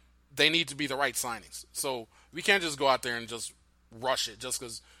 10, they need to be the right signings. So we can't just go out there and just rush it just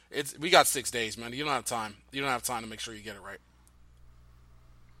because we got 6 days, man. You don't have time. You don't have time to make sure you get it right.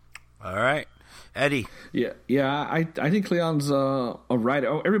 All right. Eddie. Yeah. I think Cleon's right.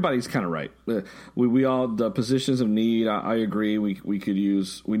 Oh, everybody's kind of right. We all, the positions of need, I agree. We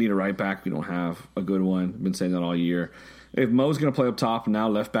need a right back. We don't have a good one. Been saying that all year. If Mo's going to play up top, now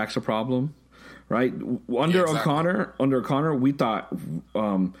left back's a problem. Right? Under O'Connor, we thought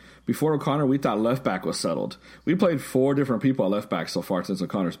before O'Connor, we thought left back was settled. We played 4 different people at left back so far since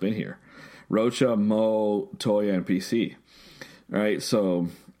O'Connor's been here: Rocha, Mo, Toya, and PC. Right? So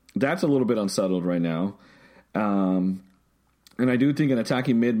that's a little bit unsettled right now. And I do think an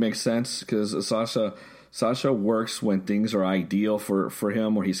attacking mid makes sense because Sasha works when things are ideal for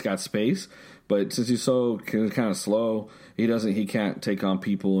him, where he's got space. But since he's so kind of slow, he can't take on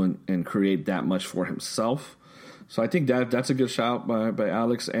people and create that much for himself. So I think that's a good shout by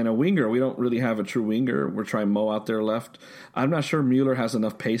Alex. And a winger, we don't really have a true winger. We're trying Mo out there left. I'm not sure Mueller has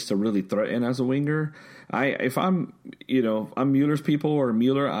enough pace to really threaten as a winger. If I'm Mueller's people or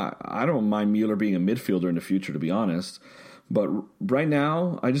Mueller, I don't mind Mueller being a midfielder in the future, to be honest. But right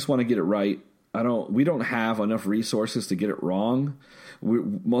now, I just want to get it right. We don't have enough resources to get it wrong.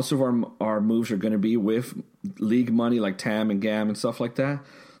 Most of our moves are going to be with league money like TAM and GAM and stuff like that.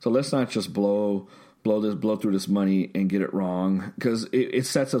 So let's not just blow through this money and get it wrong, because it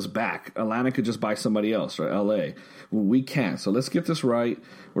sets us back. Atlanta could just buy somebody else, right? LA. We can't. So let's get this right.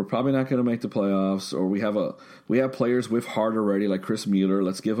 We're probably not going to make the playoffs, or we have players with heart already, like Chris Mueller.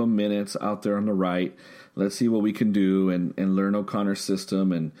 Let's give him minutes out there on the right. Let's see what we can do and learn O'Connor's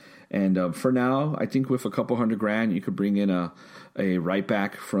system. And for now, I think with a couple $100,000, you could bring in a right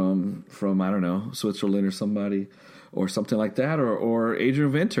back from I don't know, Switzerland or somebody, or something like that, or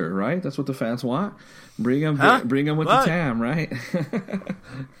Adrian Venter, right? That's what the fans want. Bring him with the TAM, right?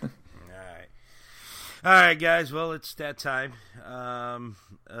 All right, guys. Well, it's that time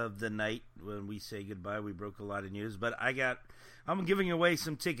of the night when we say goodbye. We broke a lot of news, but I'm giving away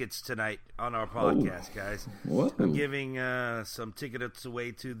some tickets tonight on our podcast, guys. Whoa. I'm giving some tickets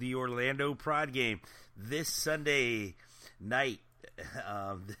away to the Orlando Pride game this Sunday night.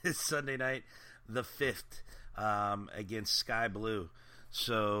 The 5th, against Sky Blue.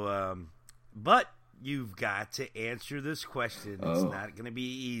 So, but you've got to answer this question. It's not going to be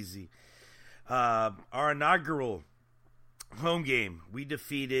easy. Our inaugural home game, we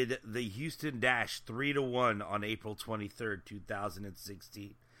defeated the Houston Dash 3-1 on April 23rd,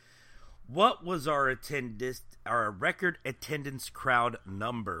 2016. What was our record attendance crowd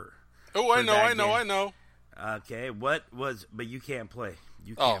number? Oh, I know. Okay, but you can't play.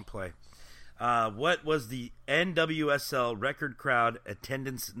 You can't play. What was the NWSL record crowd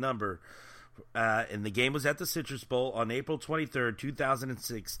attendance number And the game was at the Citrus Bowl on April 23rd,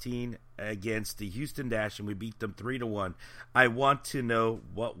 2016 against the Houston Dash, and we beat them 3-1. I want to know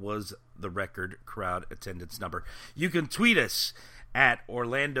what was the record crowd attendance number. You can tweet us at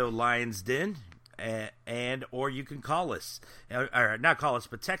Orlando Lions Den, or you can call us, or not call us,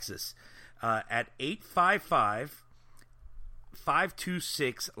 but text us at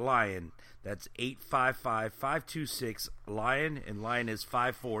 855-526-LION. That's 855-526-LION, and LION is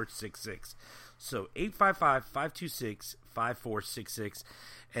 5466. So 855-526-5466,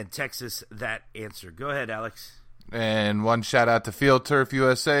 and text us that answer. Go ahead, Alex. And one shout out to Field Turf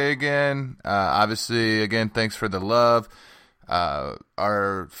USA again. Obviously, again, thanks for the love.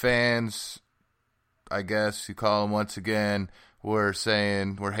 Our fans, I guess you call them once again, were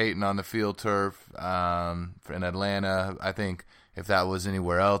saying we're hating on the Field Turf in Atlanta. I think if that was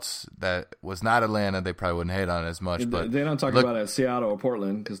anywhere else that was not Atlanta, they probably wouldn't hate on it as much. But they don't talk about it at Seattle or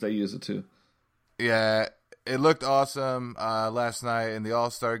Portland because they use it too. Yeah, it looked awesome last night in the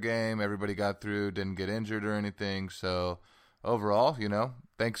All-Star game. Everybody got through, didn't get injured or anything. So overall,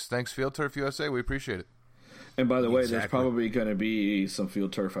 thanks Field Turf USA. We appreciate it. And by the way, there's probably going to be some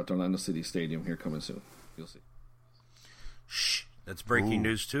Field Turf at the Orlando City Stadium here coming soon. You'll see. Shh, that's breaking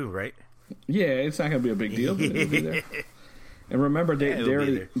news too, right? Yeah, it's not going to be a big deal, but it'll be there. And remember,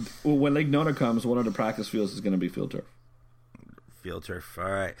 when Lake Nona comes, one of the practice fields is going to be Field Turf. Field Turf.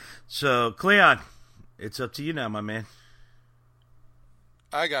 All right. So, Cleon, it's up to you now, my man.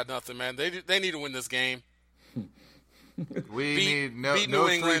 I got nothing, man. They need to win this game. We need no New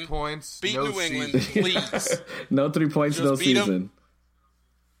England, 3 points. Beat no New England, please. No 3 points, Just no beat season.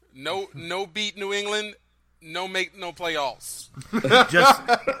 No beat New England. No playoffs.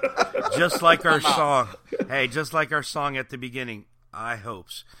 Just like our song. Hey, just like our song at the beginning. High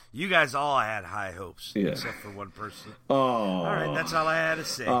hopes. You guys all had high hopes, except for one person. Oh. All right, that's all I had to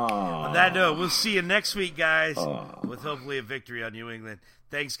say. On that note, we'll see you next week, guys, with hopefully a victory on New England.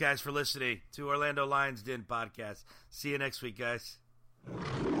 Thanks, guys, for listening to Orlando Lions Den podcast. See you next week, guys.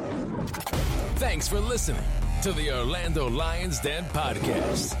 Thanks for listening to the Orlando Lions Den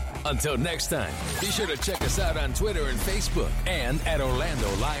podcast. Until next time, be sure to check us out on Twitter and Facebook and at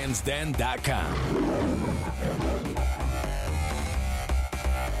OrlandoLionsDen.com.